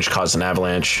around him, which caused an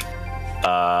avalanche.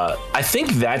 I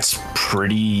think that's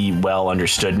pretty well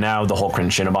understood now, the whole Kren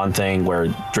Shinabon thing, where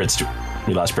Dritz...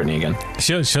 We lost Brittany again.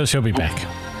 She'll be back.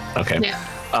 Okay. Yeah.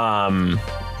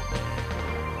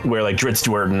 Where like Dritz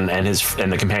Duerden and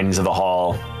the companions of the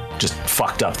hall just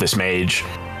fucked up this mage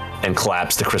and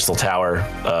collapsed the crystal tower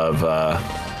of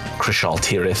Krishal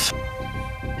Tirith.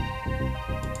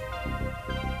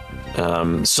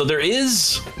 So there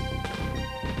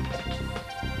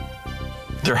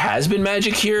has been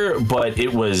magic here, but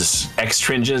it was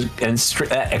extrinsic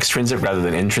rather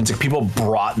than intrinsic. People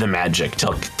brought the magic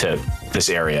to this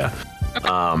area.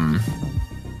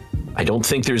 I don't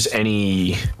think there's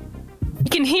any... You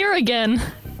can hear again.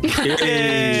 Does not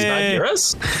hear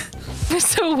us? It's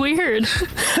so weird.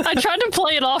 I tried to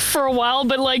play it off for a while,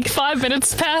 but like 5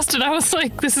 minutes passed and I was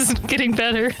like, this isn't getting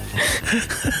better.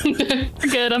 We're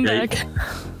good, I'm back.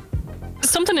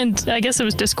 Something in, I guess it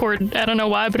was Discord. I don't know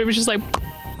why, but it was just like...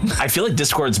 I feel like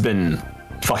Discord's been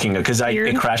fucking, because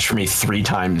it crashed for me 3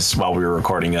 times while we were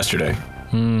recording yesterday.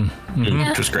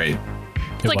 Which was great.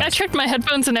 I checked my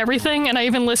headphones and everything, and I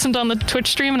even listened on the Twitch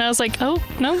stream, and I was like, oh,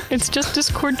 no, it's just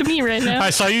Discord to me right now.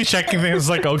 I saw you checking things,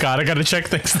 like, oh god, I gotta check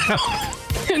things now.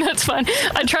 And that's fine.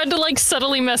 I tried to, like,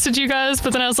 subtly message you guys,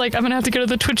 but then I was like, I'm gonna have to go to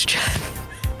the Twitch chat.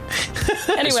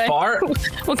 Anyway, as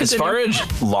far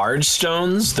as large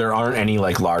stones, there aren't any,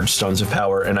 like, large stones of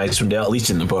power in Icewind Dale, at least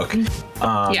in the book.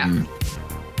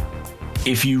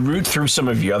 If you root through some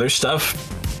of the other stuff,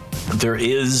 there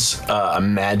is a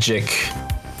magic...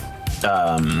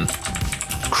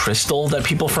 crystal that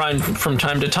people find from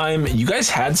time to time. You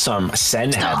guys had some.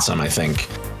 Sen had some, I think.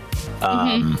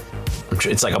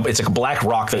 It's like a black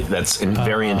rock that's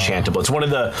very enchantable. It's one of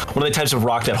the types of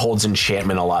rock that holds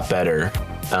enchantment a lot better.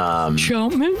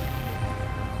 Enchantment.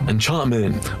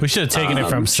 We should have taken it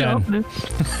from Sen.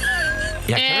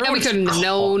 Yeah, we couldn't have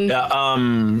known.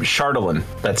 Chardalyn.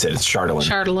 That's it. It's Chardalyn.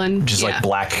 Chardalyn. Just like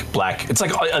black. It's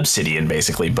like obsidian,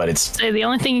 basically, but it's... The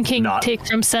only thing you can take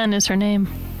from Sen is her name.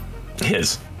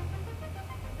 His.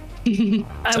 I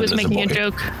was making a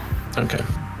joke. Okay.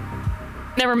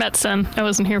 Never met Sen. I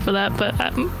wasn't here for that, but...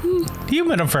 You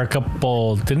met him for a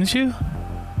couple, didn't you?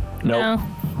 Nope. No.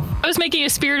 I was making a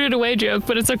Spirited Away joke,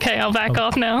 but it's okay. I'll back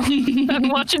off now. I'm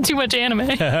watching too much anime.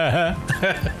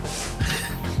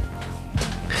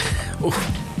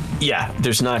 Yeah,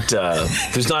 there's not a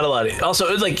lot of,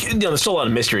 also, like, there's still a lot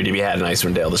of mystery to be had in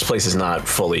Icewind Dale. This place is not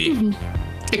fully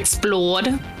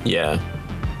explored. Yeah.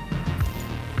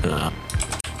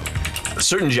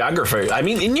 Certain geography. I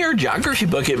mean, in your geography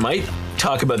book, it might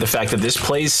talk about the fact that this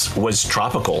place was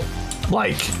tropical,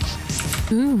 like,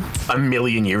 a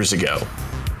million years ago.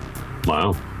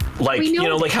 Wow. Like,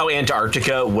 like how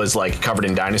Antarctica was like covered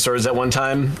in dinosaurs at one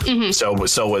time. So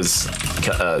was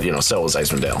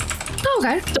Icewind Dale. Oh,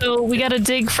 okay. So we got to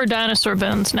dig for dinosaur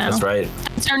bones now. That's right.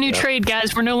 It's our new trade,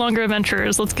 guys. We're no longer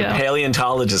adventurers. Let's go.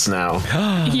 Paleontologists now.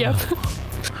 Yep.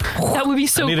 That would be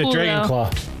so cool. I need a dragon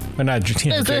claw.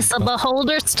 Is this a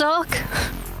beholder stock?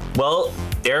 Well,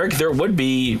 Eric, there would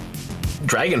be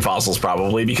dragon fossils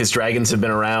probably, because dragons have been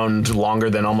around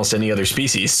longer than almost any other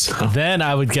species. Then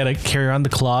I would carry around the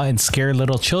claw and scare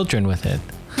little children with it.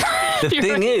 The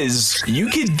thing is, you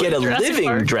could get a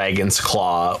living dragon's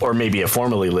claw, or maybe a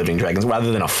formerly living dragon's,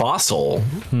 rather than a fossil.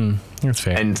 That's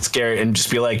fair. And scare and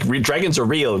just be like, dragons are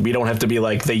real. We don't have to be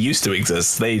like, they used to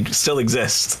exist. They still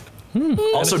exist.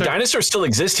 Also, dinosaurs still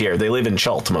exist here. They live in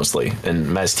Chult mostly, in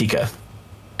Maztica.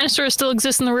 Dinosaurs still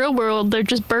exist in the real world. They're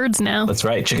just birds now. That's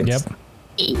right, chickens. Yep.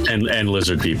 and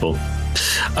lizard people.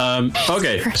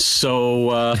 Okay,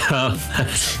 so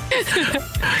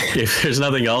if there's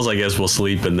nothing else, I guess we'll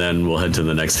sleep and then we'll head to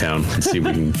the next town and see if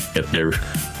we can get there.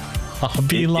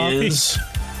 Hobby Lobby.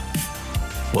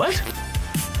 What?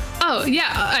 Oh,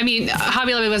 yeah. I mean,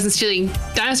 Hobby Lobby wasn't stealing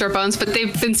dinosaur bones, but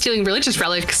they've been stealing religious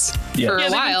relics for a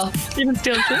while. Even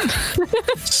stealing shit.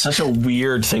 Such a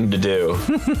weird thing to do.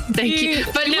 Thank you.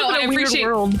 But You no, live in I a weird appreciate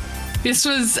world. this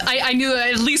was. I knew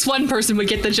at least one person would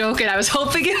get the joke, and I was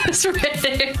hoping it was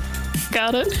Rick.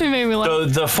 Got it. It made me laugh. So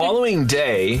the following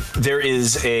day, there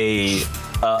is a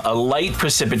light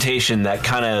precipitation that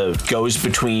kind of goes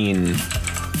between,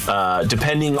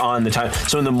 depending on the time.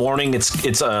 So in the morning,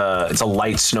 it's a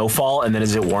light snowfall, and then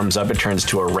as it warms up, it turns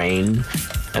to a rain,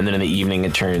 and then in the evening,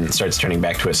 it starts turning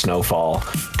back to a snowfall,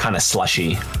 kind of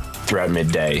slushy throughout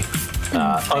midday.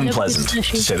 Unpleasant,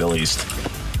 to say the least.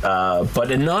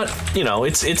 But not,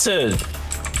 it's a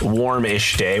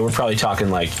warm-ish day. We're probably talking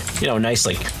nice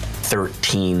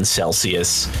 13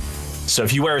 Celsius. So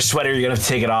if you wear a sweater, you're gonna have to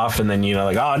take it off, and then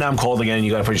oh, now I'm cold again.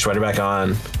 You gotta put your sweater back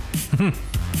on.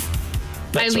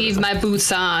 I leave my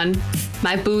boots on.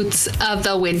 My boots of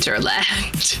the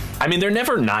Winterland. I mean, they're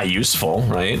never not useful,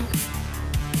 right?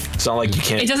 It's not like you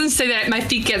can't. It doesn't say that my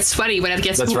feet get sweaty when it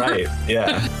gets That's warm. right.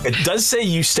 Yeah. It does say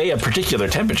you stay a particular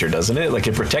temperature, doesn't it? Like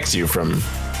it protects you from.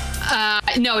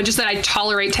 No, just that I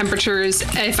tolerate temperatures.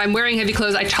 If I'm wearing heavy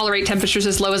clothes, I tolerate temperatures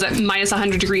as low as at minus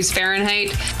 100 degrees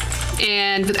Fahrenheit.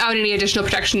 And without any additional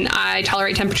protection, I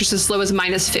tolerate temperatures as low as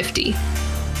minus 50.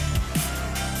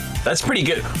 That's pretty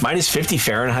good. Minus 50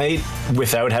 Fahrenheit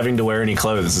without having to wear any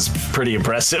clothes is pretty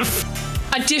impressive.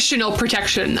 Additional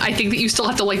protection. I think that you still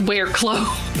have to wear clothes.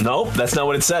 Nope, that's not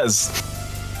what it says.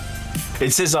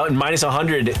 It says minus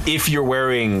 100 if you're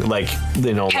wearing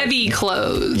Heavy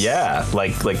clothes. Yeah,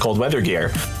 like cold weather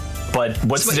gear. But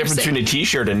what's the difference between a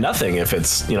t-shirt and nothing if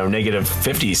it's negative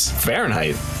 50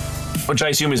 Fahrenheit, which I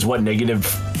assume is what, negative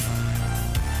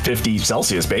 50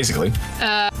 Celsius basically.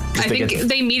 I think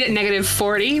they meet at negative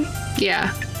 40.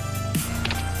 Yeah.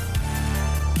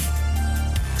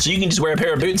 So you can just wear a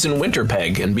pair of boots and winter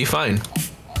peg and be fine.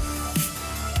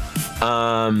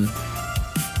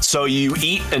 So you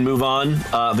eat and move on.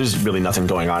 There's really nothing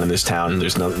going on in this town.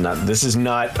 There's this is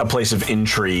not a place of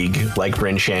intrigue like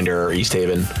Bryn Shander or East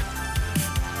Haven.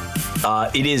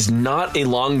 It is not a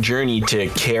long journey to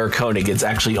Caer Konig. It's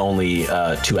actually only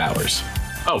 2 hours.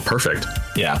 Oh, perfect.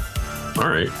 Yeah. All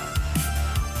right.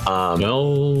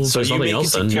 Well, so there's you nothing make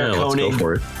else it to then. Caer Yeah, let's go Konig.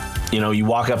 for it. You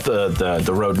walk up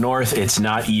the road north. It's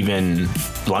not even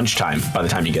lunchtime by the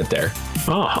time you get there.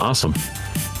 Oh, awesome.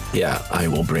 Yeah, I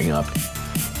will bring up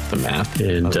the map.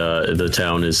 And the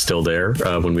town is still there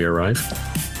when we arrive?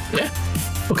 Yeah.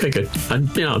 Okay, good. I'm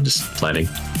just planning.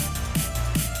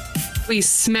 We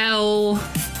smell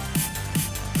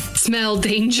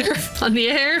danger on the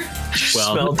air.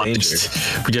 Well, Smell we danger.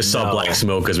 just saw No. black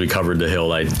smoke as we covered the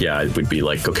hill. It would be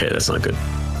like, okay, that's not good.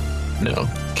 No,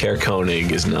 Caer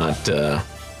Konig is not.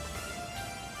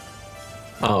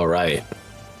 All right.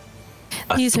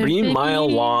 A These are 3 big mile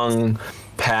needs. long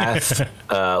path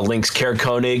links Caer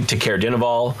Konig to Caer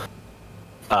Dineval.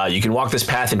 You can walk this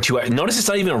path in 2 hours. Notice it's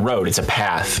not even a road; it's a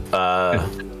path.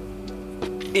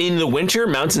 In the winter,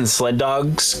 mounts and sled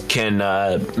dogs can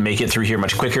make it through here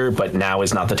much quicker, but now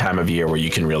is not the time of year where you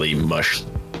can really mush,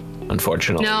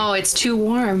 unfortunately. No, it's too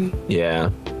warm. Yeah.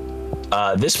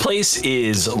 This place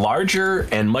is larger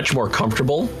and much more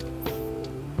comfortable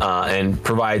and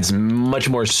provides much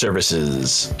more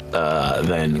services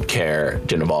than Caer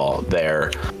Dineval,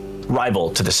 their rival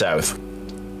to the south.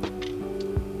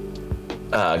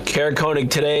 Caer Konig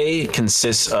today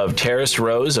consists of terraced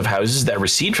rows of houses that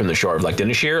recede from the shore of Lake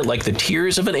Dineshire like the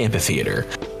tiers of an amphitheater.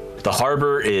 The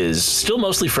harbor is still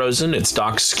mostly frozen, its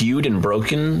docks skewed and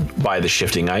broken by the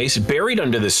shifting ice. Buried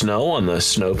under the snow on the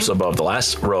slopes above the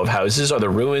last row of houses are the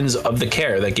ruins of the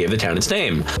Caer that gave the town its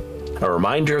name. A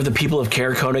reminder of the people of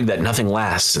Caer Konig that nothing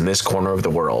lasts in this corner of the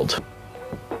world.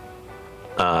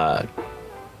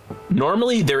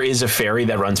 Normally there is a ferry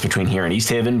that runs between here and East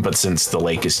Haven, but since the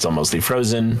lake is still mostly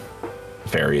frozen, the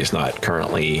ferry is not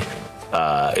currently,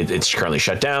 it's currently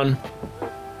shut down.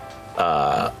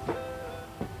 All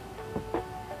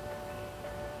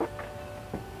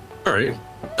right.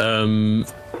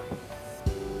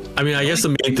 I guess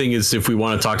the main thing is if we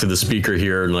want to talk to the speaker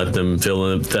here and let them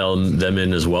fill them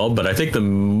in as well. But I think the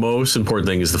most important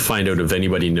thing is to find out if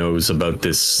anybody knows about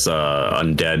this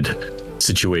undead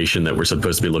situation that we're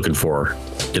supposed to be looking for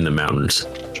in the mountains.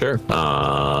 Sure.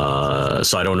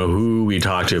 So I don't know who we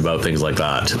talk to about things like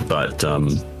that, but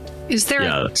Is there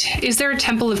Yeah. is there a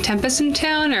Temple of Tempest in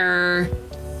town, or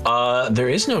There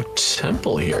is no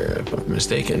temple here, if I'm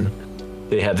mistaken.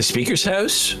 They have the Speaker's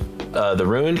House, the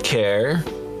Ruined Care,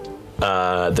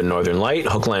 the Northern Light,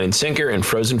 Hook, Line, and Sinker, and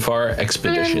Frozen Far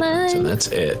Expeditions, and that's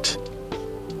it.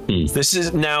 This is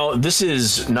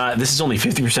only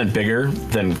 50% bigger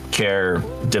than Care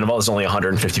Dinaval. There's only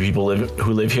 150 people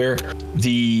who live here.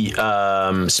 The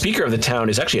speaker of the town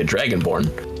is actually a Dragonborn.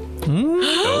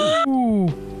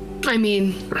 I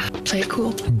mean, play it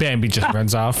cool. Bambi just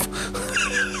runs off.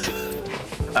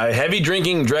 A heavy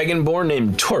drinking Dragonborn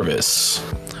named Torvis.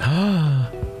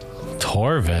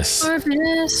 Torvis.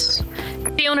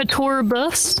 Torvis. Be on a tour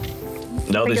bus.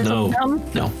 No, there's guess no I'm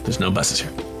dumb. there's no buses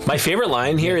here. My favorite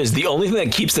line here is the only thing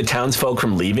that keeps the townsfolk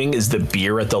from leaving is the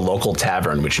beer at the local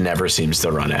tavern, which never seems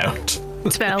to run out.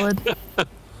 It's valid.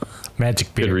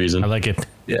 Magic beer. Good reason. I like it.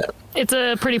 Yeah. It's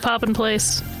a pretty poppin'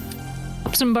 place.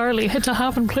 Hops and barley. It's a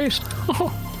hoppin' place.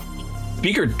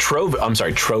 Speaker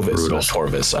Trovis, not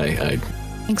Torvis.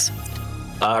 Thanks.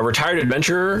 A retired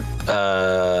adventurer.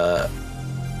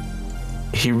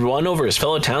 He won over his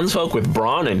fellow townsfolk with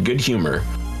brawn and good humor.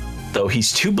 Though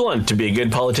he's too blunt to be a good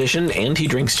politician, and he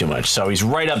drinks too much, so he's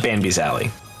right up Bambi's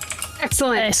alley.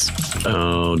 Excellent. Nice.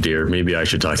 Oh dear, maybe I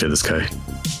should talk to this guy.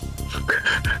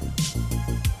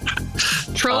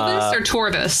 Trovis or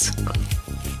Torvis?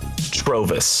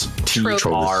 Trovis.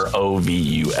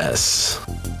 Trovus.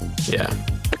 Yeah.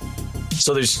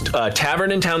 So there's a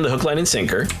tavern in town, the Hook, Line, and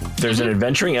Sinker. There's an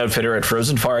adventuring outfitter at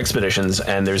Frozen Far Expeditions,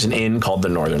 and there's an inn called the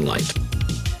Northern Light.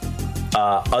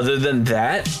 Other than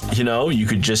that, you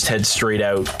could just head straight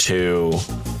out to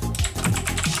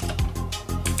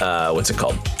what's it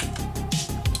called?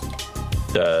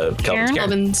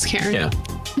 Kelvin's Cairn. Yeah.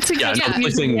 It's a good another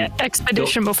thing-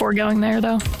 expedition before going there,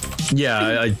 though.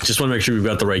 Yeah, I just want to make sure we've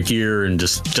got the right gear, and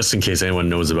just in case anyone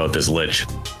knows about this lich,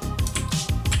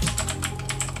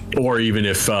 or even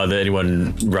if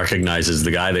anyone recognizes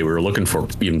the guy they were looking for,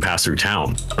 even pass through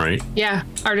town, right? Yeah,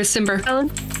 Artist Simber.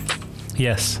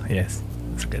 Yes.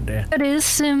 It's a good day. That is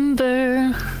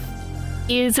Simber.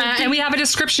 He is And we have a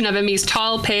description of him. He's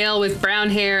tall, pale, with brown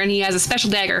hair, and he has a special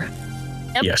dagger.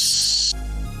 Yep. Yes.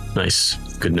 Nice.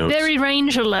 Good notes. very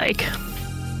ranger-like.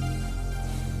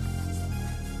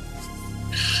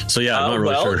 So yeah, I'm not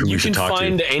really sure who we should talk to. You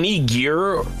can find any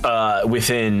gear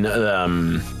within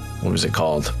what was it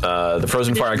called? The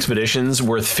Frozen Far Expeditions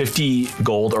worth 50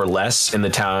 gold or less in the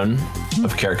town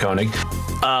of Caer Konig.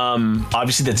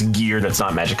 Obviously that's gear, that's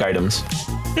not magic items.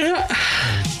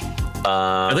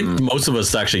 I think most of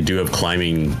us actually do have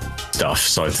climbing stuff,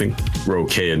 so I think we're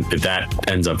okay if that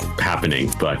ends up happening.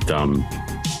 But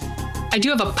I do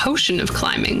have a potion of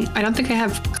climbing. I don't think I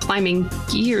have climbing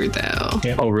gear, though.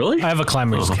 Yeah. oh really? I have a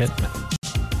climber's kit.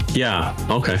 Yeah.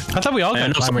 Okay. I thought we all I got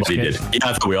know climber's somebody kit. did. Yeah,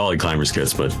 I thought we all had climbers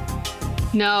kits, but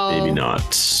No. maybe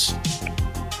not.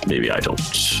 Maybe I don't.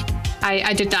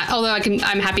 I did not. Although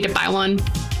I'm happy to buy one.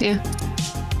 Yeah.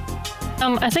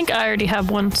 I think I already have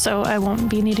one, so I won't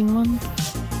be needing one.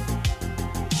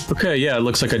 Okay, yeah, it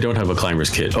looks like I don't have a climber's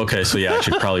kit. Okay, so yeah, I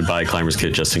should probably buy a climber's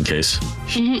kit just in case.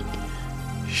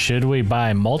 Should we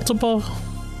buy multiple?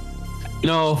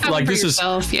 No, Have like one for this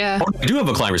yourself, yeah. Oh, I do have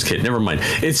a climber's kit. Never mind.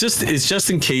 It's just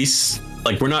in case.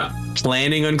 Like we're not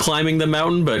planning on climbing the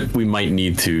mountain, but we might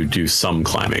need to do some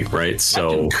climbing, right?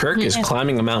 So Kirk is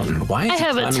climbing a mountain. Why is I he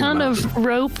have a climbing ton mountain? of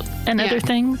rope and Yeah. other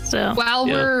things, so. While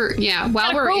we're a in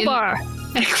crowbar.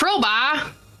 a crowbar.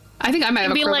 I think I might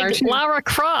have It'd a be crowbar like too. Lara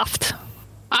Croft.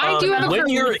 I do have a when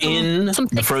crowbar. you're in Some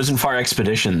the Frozen Far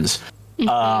Expeditions,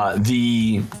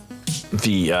 the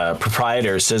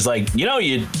proprietor says you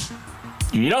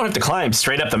don't have to climb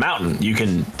straight up the mountain.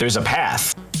 There's a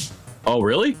path. oh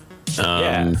really?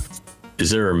 Yeah. Is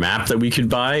there a map that we could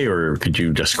buy, or could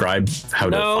you describe how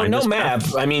to find No this map.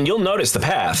 path? I mean, you'll notice the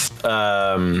path.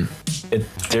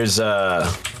 There's a.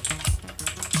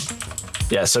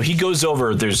 Yeah, so he goes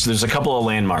over. There's a couple of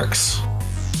landmarks.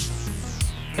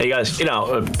 Hey guys,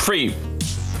 free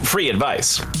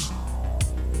advice.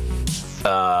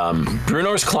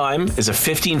 Brunor's Climb is a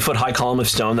 15-foot high column of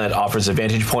stone that offers a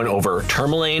vantage point over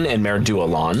Tourmaline and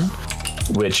Merdualan,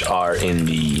 which are in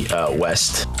the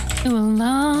west.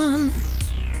 Ulan.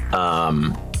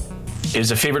 It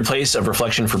is a favorite place of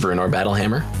reflection for Brunor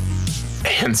Battlehammer,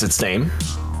 hence its name.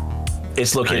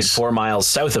 It's located Nice. 4 miles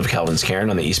south of Kelvin's Cairn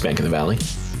on the east bank of the valley.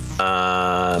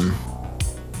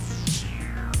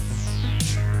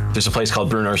 There's a place called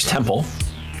Brunor's Temple.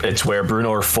 It's where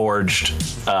Brunor forged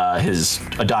his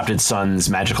adopted son's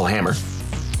magical hammer.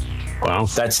 Wow.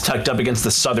 That's tucked up against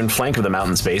the southern flank of the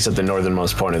mountain's base at the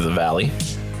northernmost point of the valley.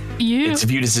 You. It's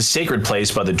viewed as a sacred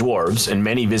place by the dwarves, and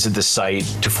many visit the site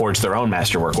to forge their own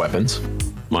masterwork weapons.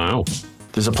 Wow.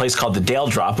 there's a place called the Dale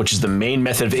Drop, which is the main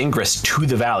method of ingress to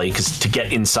the valley, because to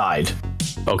get inside.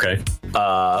 Okay.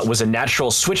 Was a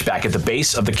natural switchback at the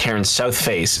base of the cairn's south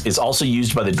face, is also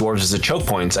used by the dwarves as a choke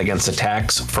points against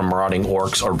attacks from marauding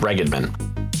orcs or Bregadmen.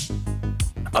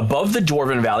 Above the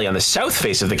Dwarven Valley on the south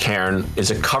face of the cairn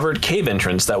is a covered cave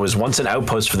entrance that was once an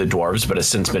outpost for the dwarves, but has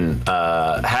since been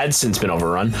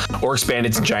overrun. Orcs,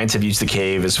 bandits, and giants have used the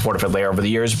cave as a fortified lair over the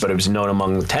years, but it was known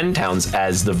among the 10 towns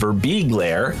as the Verbeeg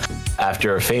Lair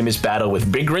after a famous battle with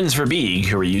Bigrins Verbeeg,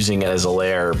 who were using it as a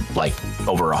lair like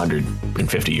over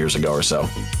 150 years ago or so.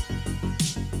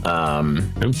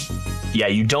 Yeah,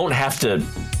 you don't have to.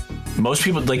 Most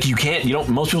people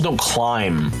most people don't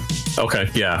climb. Okay,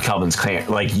 yeah. Kelvin's Cairn.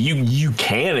 Like you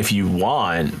can if you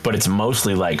want, but it's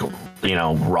mostly like,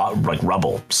 like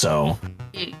rubble. So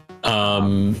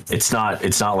it's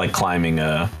not like climbing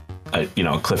a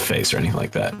cliff face or anything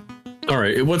like that. All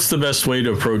right, what's the best way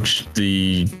to approach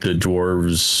the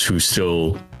dwarves who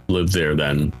still live there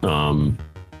then?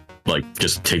 Like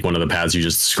just take one of the paths you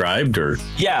just described, or?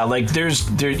 Yeah, like there's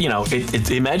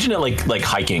imagine it like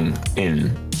hiking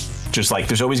in. Just like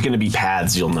there's always going to be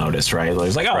paths you'll notice, right?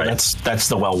 It's like, right. that's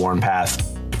the well-worn path.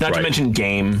 Not to mention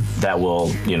game that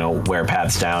will, wear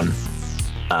paths down.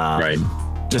 Right.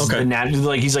 Just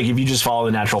he's like, if you just follow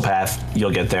the natural path,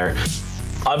 you'll get there.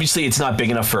 Obviously, it's not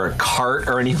big enough for a cart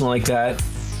or anything like that.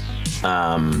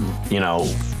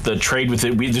 The trade with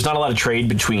it, there's not a lot of trade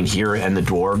between here and the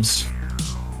dwarves.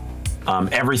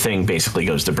 Everything basically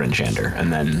goes to Bryn Shander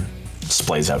and then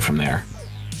splays out from there.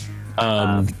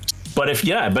 But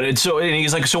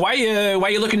he's like, so why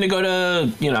you looking to go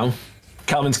to,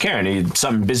 Kelvin's Cairn?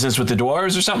 Some business with the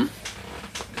dwarves or something?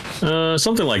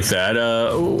 Something like that.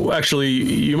 Actually,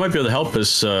 you might be able to help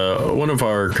us. One of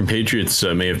our compatriots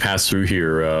may have passed through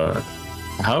here.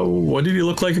 What did he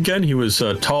look like again? He was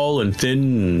tall and thin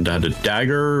and had a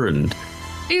dagger and...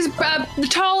 He's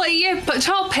tall,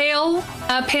 pale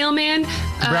man.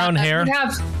 Brown hair. Would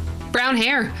have brown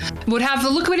hair. Would have the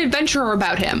look of an adventurer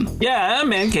about him. Yeah, a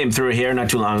man came through here not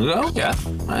too long ago. Yeah.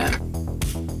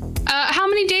 How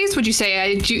many days would you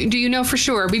say? Do you know for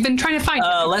sure? We've been trying to find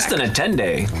him. Less than a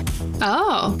 10-day.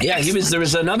 Oh. Yeah, there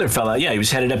was another fella. Yeah, he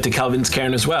was headed up to Kelvin's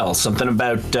Cairn as well. Something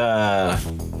about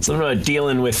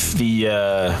dealing with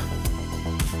the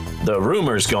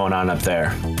rumors going on up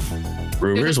there.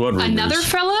 Rumors? What rumors? Another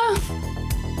fella?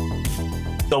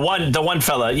 The one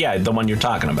fella, yeah, the one you're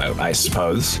talking about, I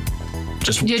suppose.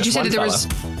 Did you say that there was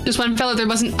just one fella? There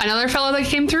wasn't another fella that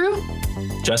came through?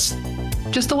 Just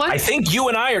the one? I think you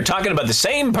and I are talking about the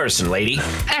same person, lady.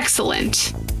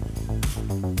 Excellent.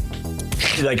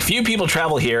 Like, few people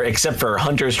travel here except for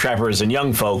hunters, trappers, and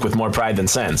young folk with more pride than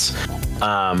sense.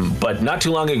 But not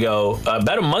too long ago,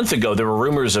 about a month ago, there were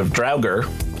rumors of Draugr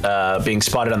being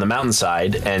spotted on the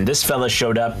mountainside, and this fella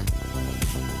showed up,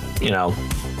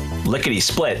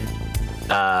 lickety-split,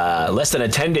 less than a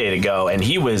 10-day to go, and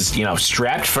he was,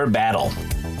 strapped for battle.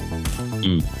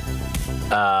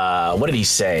 What did he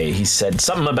say? He said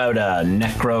something about a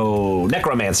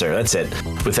necromancer, that's it,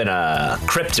 within a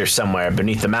crypt or somewhere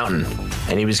beneath the mountain,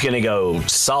 and he was going to go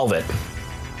solve it.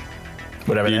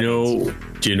 Whatever that means.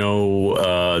 Do you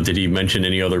know, did he mention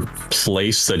any other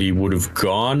place that he would have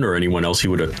gone or anyone else he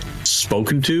would have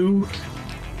spoken to?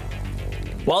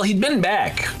 Well, he'd been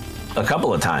back a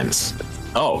couple of times.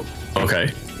 Oh, okay.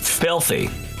 Filthy.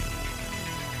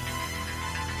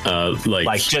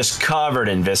 Like just covered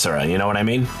in viscera, you know what I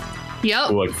mean? Yep.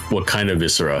 What kind of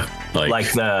viscera?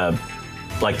 Like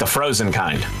the frozen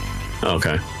kind.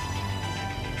 Okay.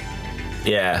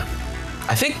 Yeah.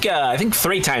 I think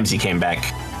 3 times he came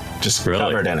back. Just really?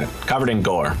 Covered in it. Covered in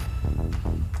gore.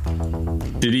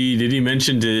 Did he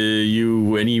mention to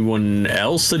you anyone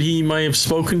else that he might have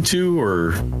spoken to,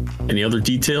 or any other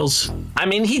details? I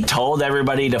mean, he told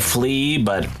everybody to flee,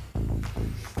 but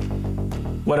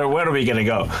where are we gonna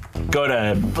go? Go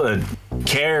to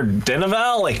Caer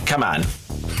Dineval? Like, come on.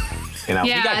 We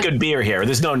got good beer here.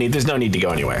 There's no need to go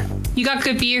anywhere. You got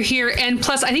good beer here, and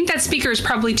plus, I think that speaker is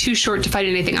probably too short to fight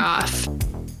anything off.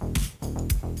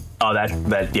 Oh,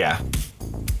 yeah.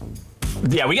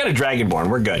 Yeah, we got a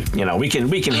Dragonborn. We're good. We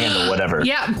can handle whatever.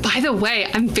 Yeah, by the way,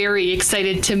 I'm very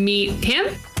excited to meet him.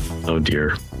 Oh,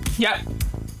 dear. Yeah.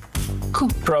 Cool.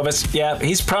 Provis. Yeah,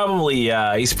 he's probably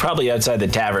outside the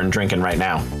tavern drinking right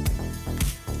now.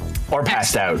 Or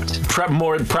passed out.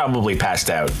 Probably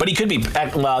passed out. But he could be, he's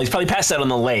probably passed out on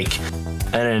the lake.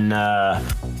 And I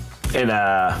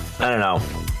don't know.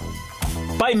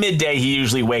 By midday, he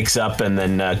usually wakes up and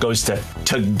then goes to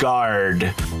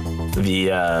guard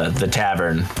the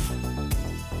tavern.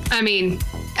 I mean,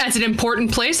 as an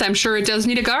important place, I'm sure it does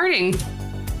need a guarding.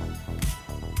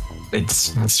 It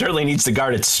certainly needs to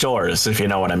guard its stores, if you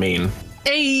know what I mean.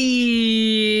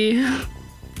 Hey.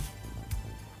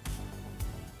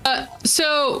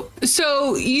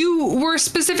 So you were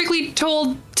specifically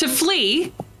told to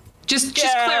flee? Just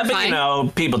clarifying. But, you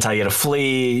know, people tell you to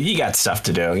flee. You got stuff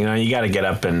to do. You know, you got to get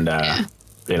up and,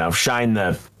 you know, shine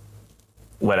the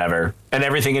whatever. And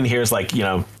everything in here is like, you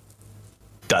know,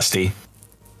 dusty.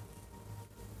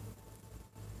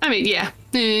 I mean, yeah.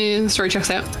 The story checks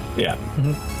out. Yeah.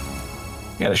 You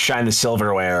got to shine the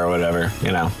silverware or whatever,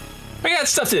 you know. We got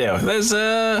stuff to do.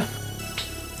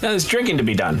 There's drinking to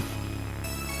be done.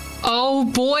 Oh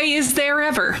boy, is there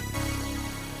ever.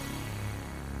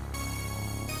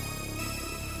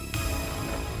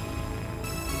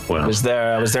 Well, Was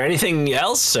there anything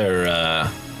else, or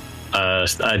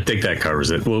I think that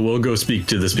covers it. We'll go speak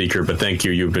to the speaker, but thank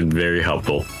you. You've been very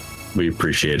helpful. We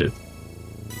appreciate it.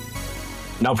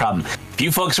 no problem. If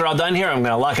you folks are all done here, I'm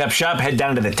going to lock up shop, head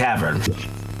down to the tavern.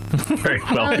 Very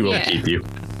well, we won't keep you.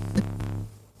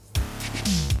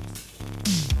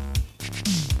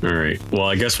 All right. Well,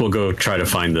 I guess we'll go try to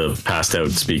find the passed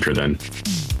out speaker then.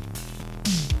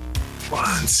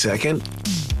 1 second.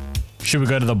 Should we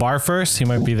go to the bar first? He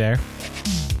might be there.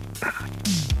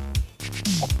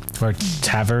 Or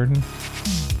tavern.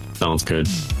 Sounds good.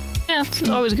 Yeah, it's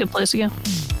always a good place to go.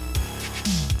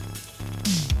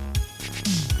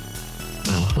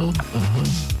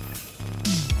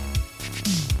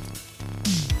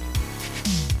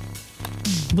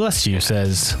 Bless you,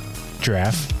 says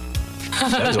Giraffe.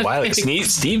 That was a while ago.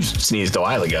 Steve sneezed a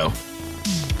while ago.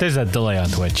 There's a delay on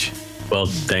Twitch. Well,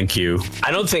 thank you.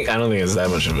 I don't think it's that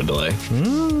much of a delay.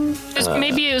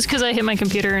 Maybe it was because I hit my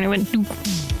computer and it went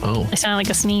doop. Oh. I sounded like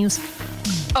a sneeze.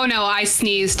 Oh no, I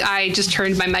sneezed. I just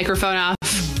turned my microphone off.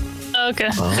 Okay.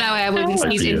 That way I wouldn't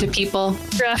sneeze you. into people.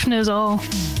 Giraffe knows all.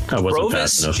 That wasn't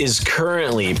fast Provis enough. is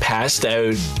currently passed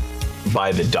out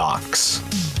by the docks,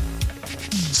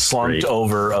 slumped Great.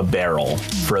 over a barrel,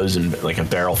 frozen, like a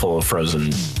barrel full of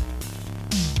frozen.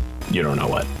 You don't know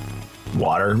what?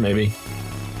 Water, maybe?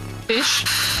 Fish?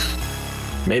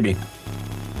 Maybe.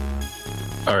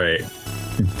 All right.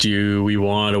 Do we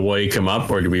want to wake him up,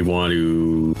 or do we want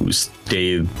to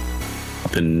stay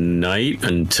the night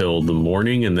until the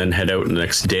morning and then head out the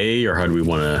next day, or how do we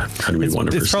want to? It's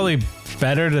proceed? probably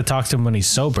better to talk to him when he's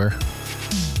sober.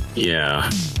 Yeah.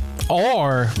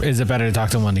 Or is it better to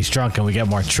talk to him when he's drunk and we get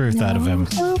more truth out of him?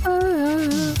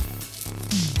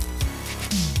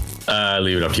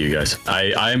 Leave it up to you guys.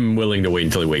 I'm willing to wait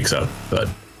until he wakes up, but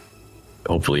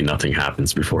hopefully nothing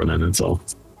happens before then. That's all.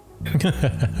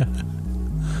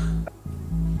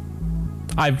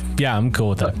 I'm cool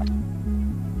with that.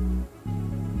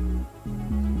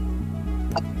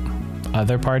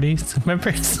 Other parties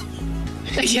members?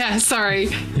 Yeah, sorry.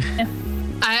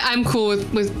 I'm cool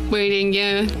with waiting,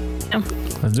 yeah.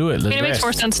 Let's do it. I Let's mean, it makes rest.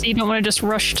 more sense that you don't want to just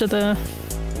rush to the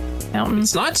mountains.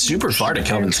 It's not super far to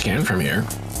Kelvin's Cairn from here.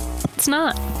 It's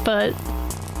not, but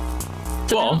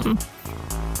Well,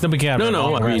 Then we can have a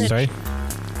No, long I mean- rest, right?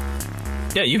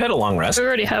 yeah, you've had a long rest. we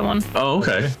already had one. Oh,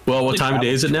 okay. Well, what time of day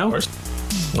is it now?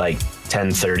 Like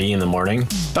 10:30 in the morning.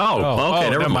 Oh, okay. oh,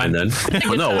 never never mind then.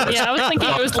 Oh, no. Yeah, I was thinking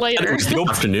it was later. It's the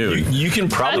afternoon. You can I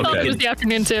probably thought make it was it, the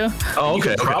afternoon too. Oh, you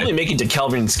okay. could probably make it to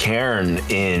Kelvin's Cairn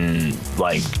in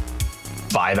like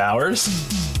 5 hours.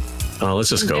 Oh, let's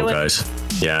just go, Do it. guys.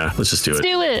 Yeah, let's just do Let's it.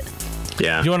 do it.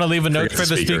 Yeah. You want to leave a note Forget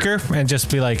for the speaker and just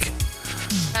be like,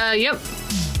 Yep.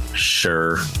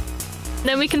 Sure.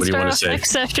 Then we can What do you start wanna off say? next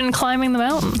session climbing the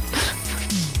mountain.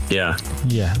 Yeah.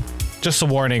 yeah. Just a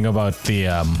warning about the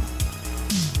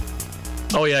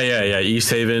Oh, yeah. East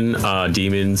Haven,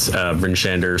 demons, Bryn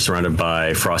Shander, surrounded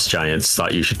by frost giants.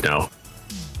 Thought you should know.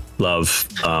 Love.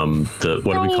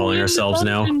 What are we calling ourselves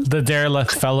now? the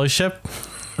Derelith Fellowship.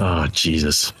 Oh,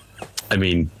 Jesus. I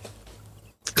mean,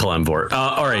 Kalimvor.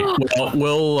 All right. Well,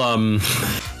 we'll.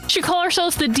 Should call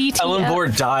ourselves the DTF.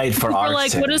 Ellenbor died for our We're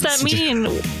like, what does that sins.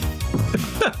 mean?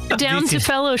 Down to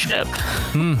fellowship.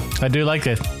 I do like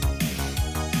it.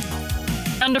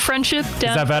 Down to friendship.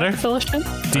 Down that better? to fellowship.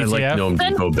 I like DTF? Gnome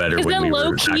Then, Depot better is when then we low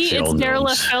were key actually it's all Derelith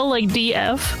gnomes. Fell like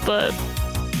DF, but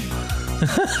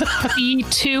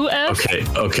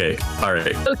E2F. Okay. All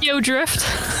right. Tokyo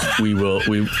Drift. We will.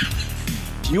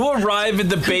 You arrive at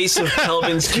the base of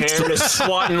Kelvin's Cairn, a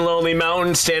squat and lonely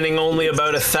mountain standing only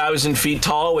about 1,000 feet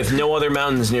tall with no other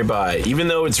mountains nearby. Even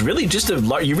though it's really just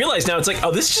you realize now it's like,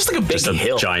 oh, this is just like a big Just a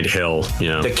hill. giant hill.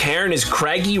 Yeah. The cairn is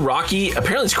craggy, rocky.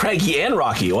 Apparently it's craggy and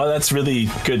rocky. Well, that's really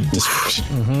good description.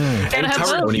 And Gotta have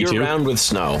covered both. year-round with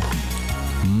snow.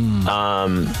 You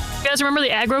guys remember the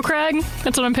aggro crag?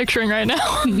 That's what I'm picturing right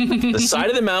now. The side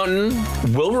of the mountain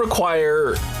will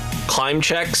require climb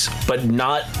checks, but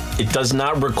not It does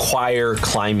not require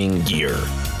climbing gear.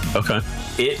 Okay.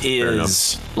 It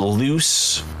is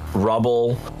loose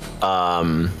rubble.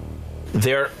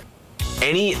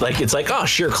 It's like, oh,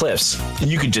 sheer cliffs.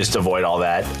 You could just avoid all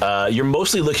that. You're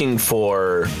mostly looking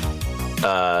for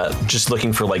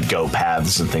like goat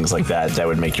paths and things like that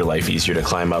would make your life easier to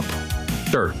climb up.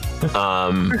 Sure.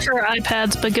 Prefer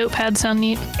iPads, but goat pads sound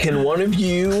neat. Can one of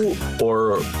you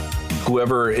or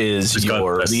whoever is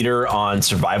your leader on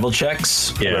survival checks,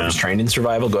 whoever's trained in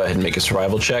survival, go ahead and make a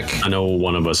survival check. I know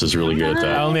one of us is really good at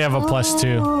that. I only have a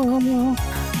 +2.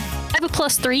 I have a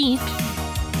 +3.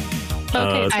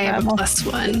 Okay, I have a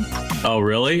 +1. Oh,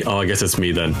 really? Oh, I guess it's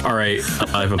me then. All right.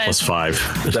 I have a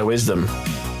 +5. Is that wisdom?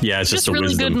 Yeah, it's just a really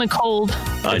wisdom. good in the cold.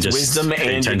 I just wisdom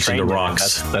pay and attention to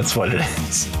rocks. That's what it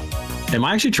is. Am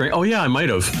I actually trained? Oh, yeah, I might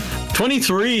have.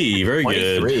 23. Very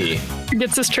good. 23.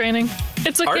 Gets us training.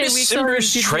 It's okay. Artist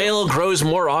Simber's trail grows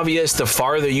more obvious the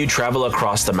farther you travel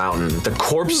across the mountain. The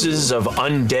corpses of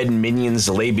undead minions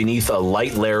lay beneath a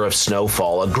light layer of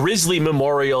snowfall, a grisly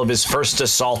memorial of his first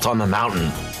assault on the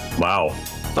mountain. Wow.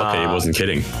 Okay, he wasn't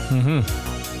kidding.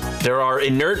 There are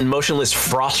inert and motionless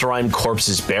frost-rimed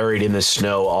corpses buried in the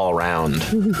snow all around.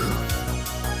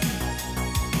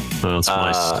 Well, it's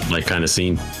my kind of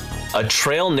scene. A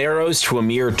trail narrows to a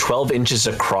mere 12 inches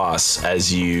across as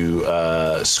you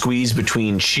squeeze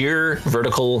between the sheer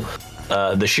vertical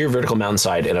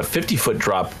mountainside and a 50-foot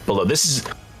drop below. This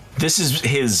is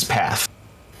his path.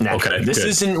 Naturally. Okay, this good.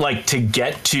 isn't like to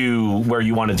get to where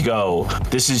you wanted to go.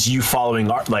 This is you following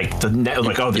this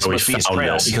must be his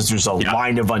trail because there's a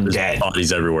line of undead. There's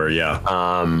bodies everywhere. Yeah.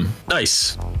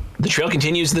 Nice. The trail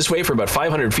continues this way for about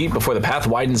 500 feet before the path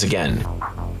widens again.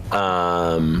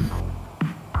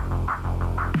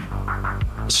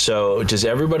 So does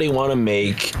everybody want to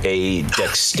make a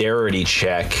dexterity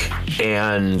check?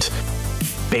 And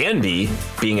Bambi,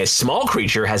 being a small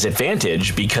creature, has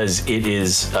advantage because it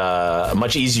is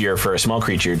much easier for a small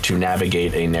creature to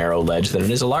navigate a narrow ledge than it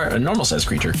is a normal-sized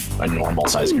creature. A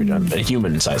normal-sized creature, a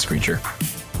human-sized creature.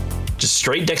 Just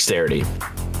straight dexterity.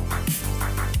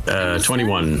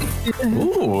 21.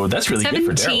 Ooh, that's really good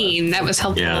for Daryl. 17. That was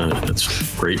helpful. Yeah,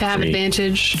 that's great To for have me.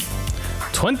 advantage.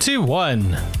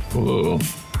 21. Ooh.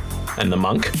 And the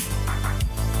monk?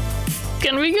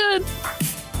 Gonna be good.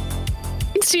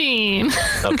 16.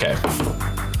 Okay.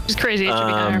 It's crazy. It should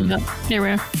be higher, but here we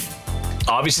are.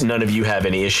 Obviously, none of you have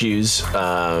any issues.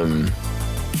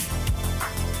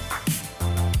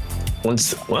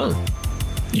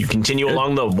 You continue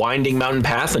along the winding mountain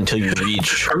path until you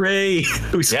reach. Hooray!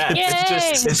 Yeah,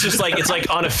 it's just like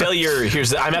on a failure.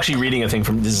 I'm actually reading a thing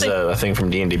from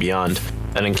D&D Beyond.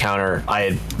 An encounter I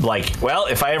had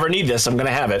if I ever need this, I'm gonna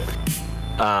have it.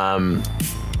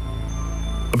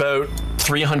 About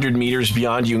 300 meters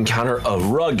beyond, you encounter a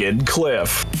rugged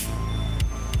cliff.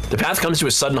 The path comes to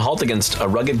a sudden halt against a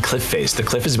rugged cliff face. The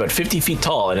cliff is about 50 feet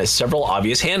tall and has several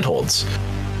obvious handholds.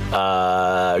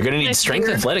 You're gonna need strength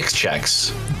athletics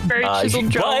checks. Very chiseled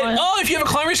jawline. If you have a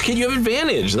climber's kit, you have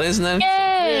advantage. Isn't that?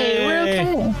 Yay! We're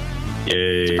okay.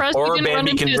 Yay. Surprised we Or didn't run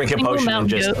Bambi can into a drink a single potion and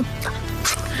mountain just goat.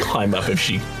 climb up if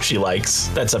she likes.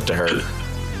 That's up to her.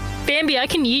 Bambi, I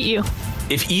can yeet you.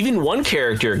 If even one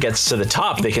character gets to the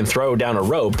top, they can throw down a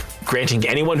rope, granting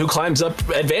anyone who climbs up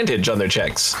advantage on their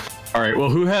checks. All right. Well,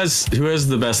 who has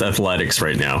the best athletics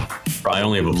right now? I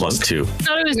only have a +2. I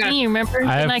thought it was me, remember?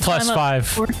 I Didn't have climb up +5.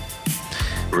 before?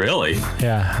 Really?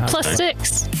 Yeah.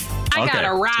 +6. I got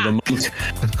a rock.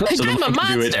 So the monk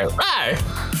can do it.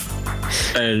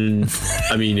 And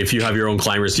I mean, if you have your own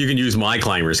climbers, you can use my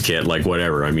climbers kit. Like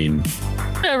whatever. I mean,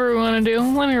 Whatever we want to do.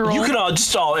 Let me roll. You can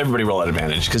everybody roll at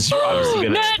advantage because you're obviously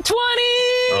gonna. Nat 20!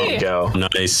 There you go.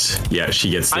 nice. Yeah, she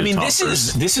gets. I mean, this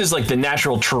is like the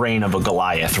natural terrain of a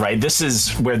Goliath, right? This is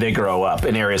where they grow up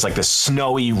in areas like the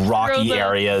snowy, rocky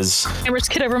areas. Camera's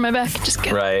kid over my back. Just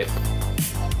go. Right.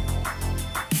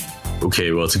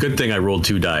 Okay, well, it's a good thing I rolled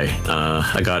 2 die.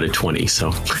 I got a 20, so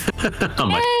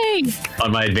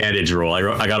on my advantage roll,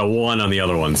 I got a 1 on the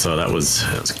other one, so that was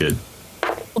good.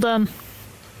 Well done.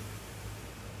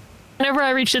 Whenever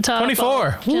I reach the top, 24.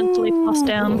 I'll gently toss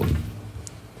down.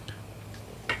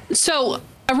 So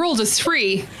I rolled a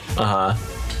 3.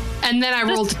 And then I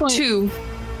rolled a 2.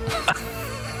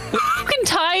 You can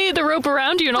tie the rope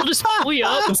around you and I'll just pull you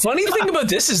up. The funny thing about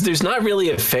this is there's not really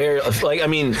a fair,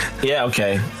 yeah,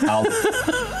 okay.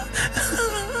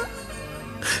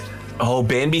 Oh,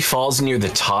 Bambi falls near the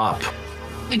top.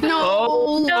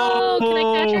 No. No, can I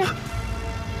catch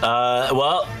her?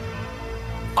 Well,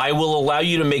 I will allow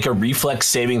you to make a reflex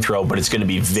saving throw, but it's going to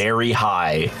be very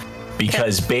high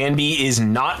because Bambi is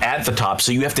not at the top,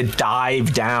 so you have to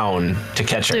dive down to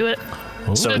catch her. Do it.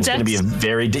 So it's going to be a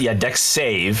very dex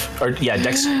save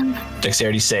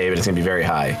dexterity save, and it's going to be very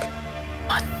high.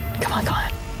 Come on.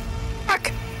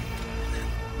 Fuck.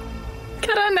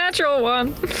 Got a natural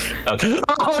 1. Okay.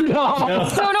 Oh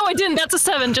no, I didn't. That's a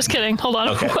 7. Just kidding. Hold on.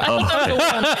 Okay. I thought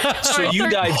that was a 1. So you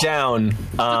dive down,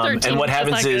 13, and what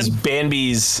happens is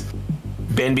Bambi's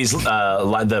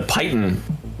the python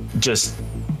just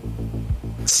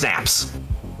snaps.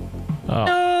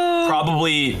 Oh.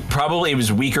 Probably it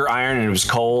was weaker iron and it was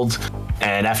cold.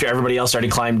 And after everybody else already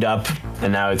climbed up,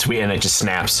 and now it's weak, and it just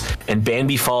snaps, and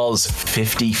Bambi falls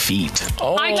 50 feet.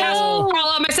 I cast fall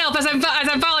on myself as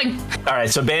I'm falling. All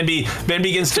right, so Bambi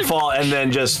begins to fall and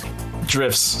then just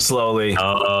drifts slowly.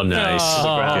 Oh,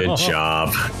 nice. Good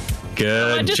job.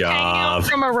 Good just hanging out job.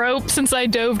 from a rope since I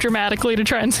dove dramatically to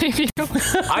try and save you.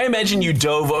 I imagine you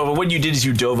dove over. What you did is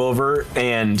you dove over,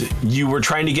 and you were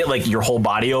trying to get like your whole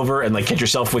body over and like catch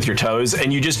yourself with your toes,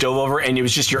 and you just dove over, and it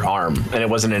was just your arm, and it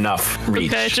wasn't enough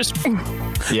reach. Okay, just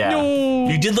Yeah. No.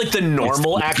 You did like the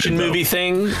normal action movie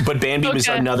thing, but Bambi was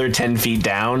Okay. another 10 feet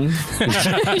down.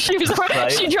 she was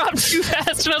Right? she dropped too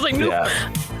fast, and I was like, nope.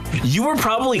 Yeah. You were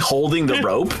probably holding the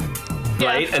rope.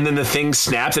 Right, Yeah. and then the thing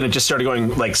snapped, and it just started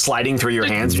going like sliding through your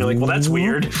hands. You're like, well, that's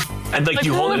weird, and like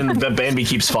you hold it, and the Bambi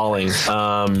keeps falling.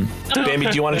 Bambi,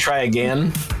 do you want to try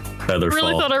again? Feather I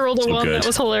really fall. thought I rolled a So 1. good. That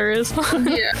was hilarious.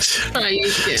 Yeah.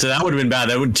 So that would have been bad.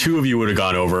 Two of you would have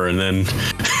gone over, and then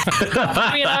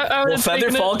I mean, I would Well, have taken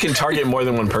Featherfall it. can target more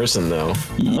than one person, though.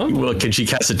 well, can she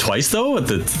cast it twice though? At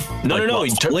the No, like, no. while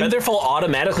falling? Featherfall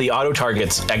automatically auto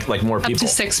targets like more Up people. to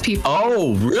 6 people.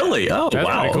 Oh, really? Oh, That's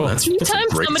wow. pretty cool. That's a Anytime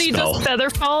great somebody spell. does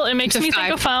Featherfall, it makes It's a me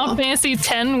think of 5 Final fall. Fantasy X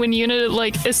when Yuna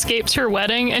like escapes her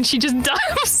wedding and she just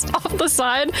dives off the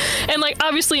side, and like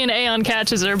obviously an Aeon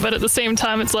catches her, but at the same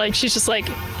time it's like she's just like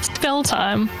spell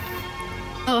time.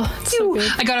 Oh, it's so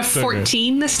good. I got a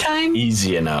 14 this time.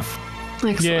 Easy enough.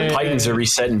 Excellent. Yeah. Titans are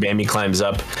reset, and Bambi climbs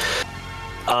up.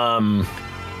 And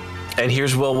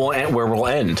here's where we'll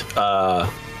end.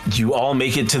 You all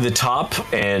make it to the top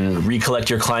and recollect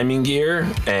your climbing gear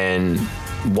and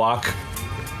walk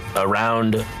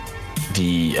around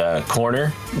the corner,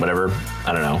 whatever.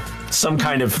 I don't know. Some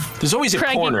kind of. There's always a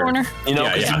Craggy corner. corner. You know,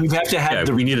 Yeah, 'cause yeah. you have to have Yeah,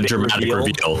 the. we need a big dramatic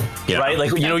reveal. Yeah. Right,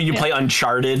 like you know, you play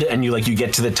Uncharted, and you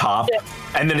get to the top,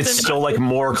 and then it's still like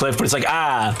more cliff, but it's like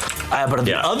but on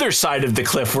the Yeah. other side of the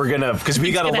cliff, we're gonna because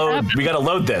we gotta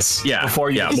load this Yeah. before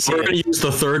you can see We're it. going to use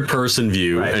the third person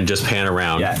view Right. and just pan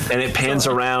around. Yeah, and it pans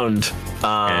around,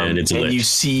 And it's lit. you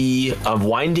see a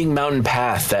winding mountain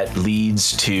path that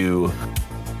leads to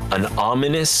an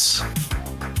ominous,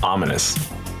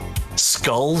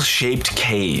 skull-shaped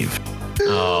cave.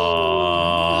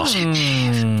 Oh.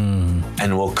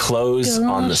 And we'll close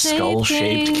on the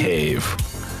skull-shaped cave.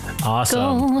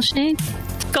 Awesome.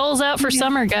 Skulls out for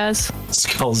summer, guys.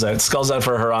 Skulls out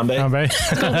for Harambe.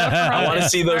 I want to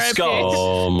see those RIP. skulls.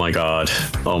 Oh my god.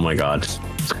 Oh my god.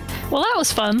 Well, that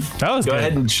was fun. That was Go good.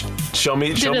 ahead and show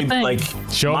me a thing. like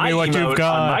Show my me what you've emote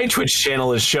got. on my Twitch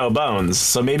channel is Show Bones,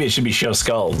 so maybe it should be Show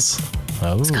Skulls.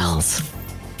 Oh. Skulls.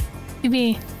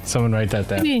 Maybe. Someone write that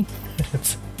down. Maybe.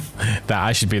 That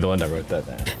I should be the one that wrote that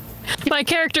down. My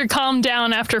character calmed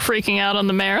down after freaking out on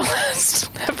the mayor last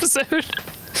episode.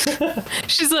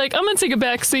 She's like, I'm gonna take a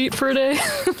back seat for a day.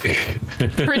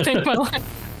 Rethink my life.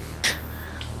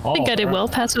 I think I did well.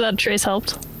 Pass without a trace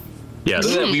helped. Yes.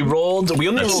 We only rolled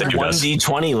saved one us.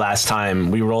 D20 last time.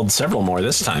 We rolled several more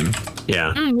this time.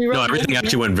 Yeah. we No, rolled everything good.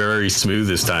 actually went very smooth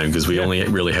this time because we only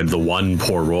really had the one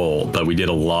poor roll, but we did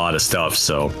a lot of stuff.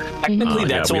 So Technically, yeah,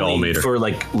 that's we all only made her. for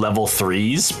like level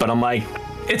 3s, but I'm like,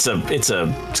 it's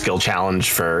a skill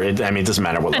challenge for it. I mean, it doesn't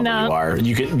matter what I level know. you are.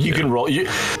 You can roll.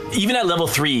 Even at level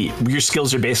 3, your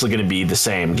skills are basically going to be the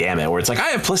same gamut. Where it's like I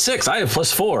have +6, I have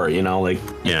 +4. You know, like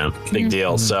yeah. big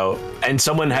deal. So and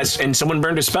someone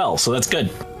burned a spell, so that's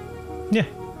good. Yeah.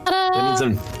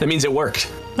 That means it worked.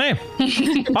 Hey.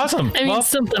 Awesome. I mean, Well,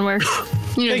 something worked.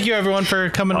 thank you everyone for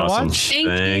coming to Awesome. watch.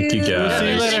 Thank you See you guys.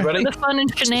 later. Everybody? The fun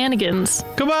and shenanigans.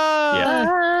 Goodbye.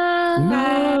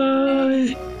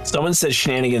 Bye. Someone says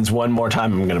shenanigans one more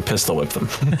time, I'm gonna pistol whip them.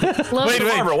 Love Wait, the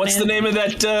Barbara, what's the name of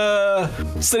that?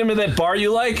 What's the name of that bar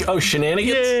you like? Oh,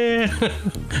 shenanigans. Yeah.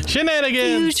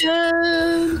 Shenanigans.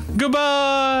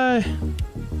 Goodbye.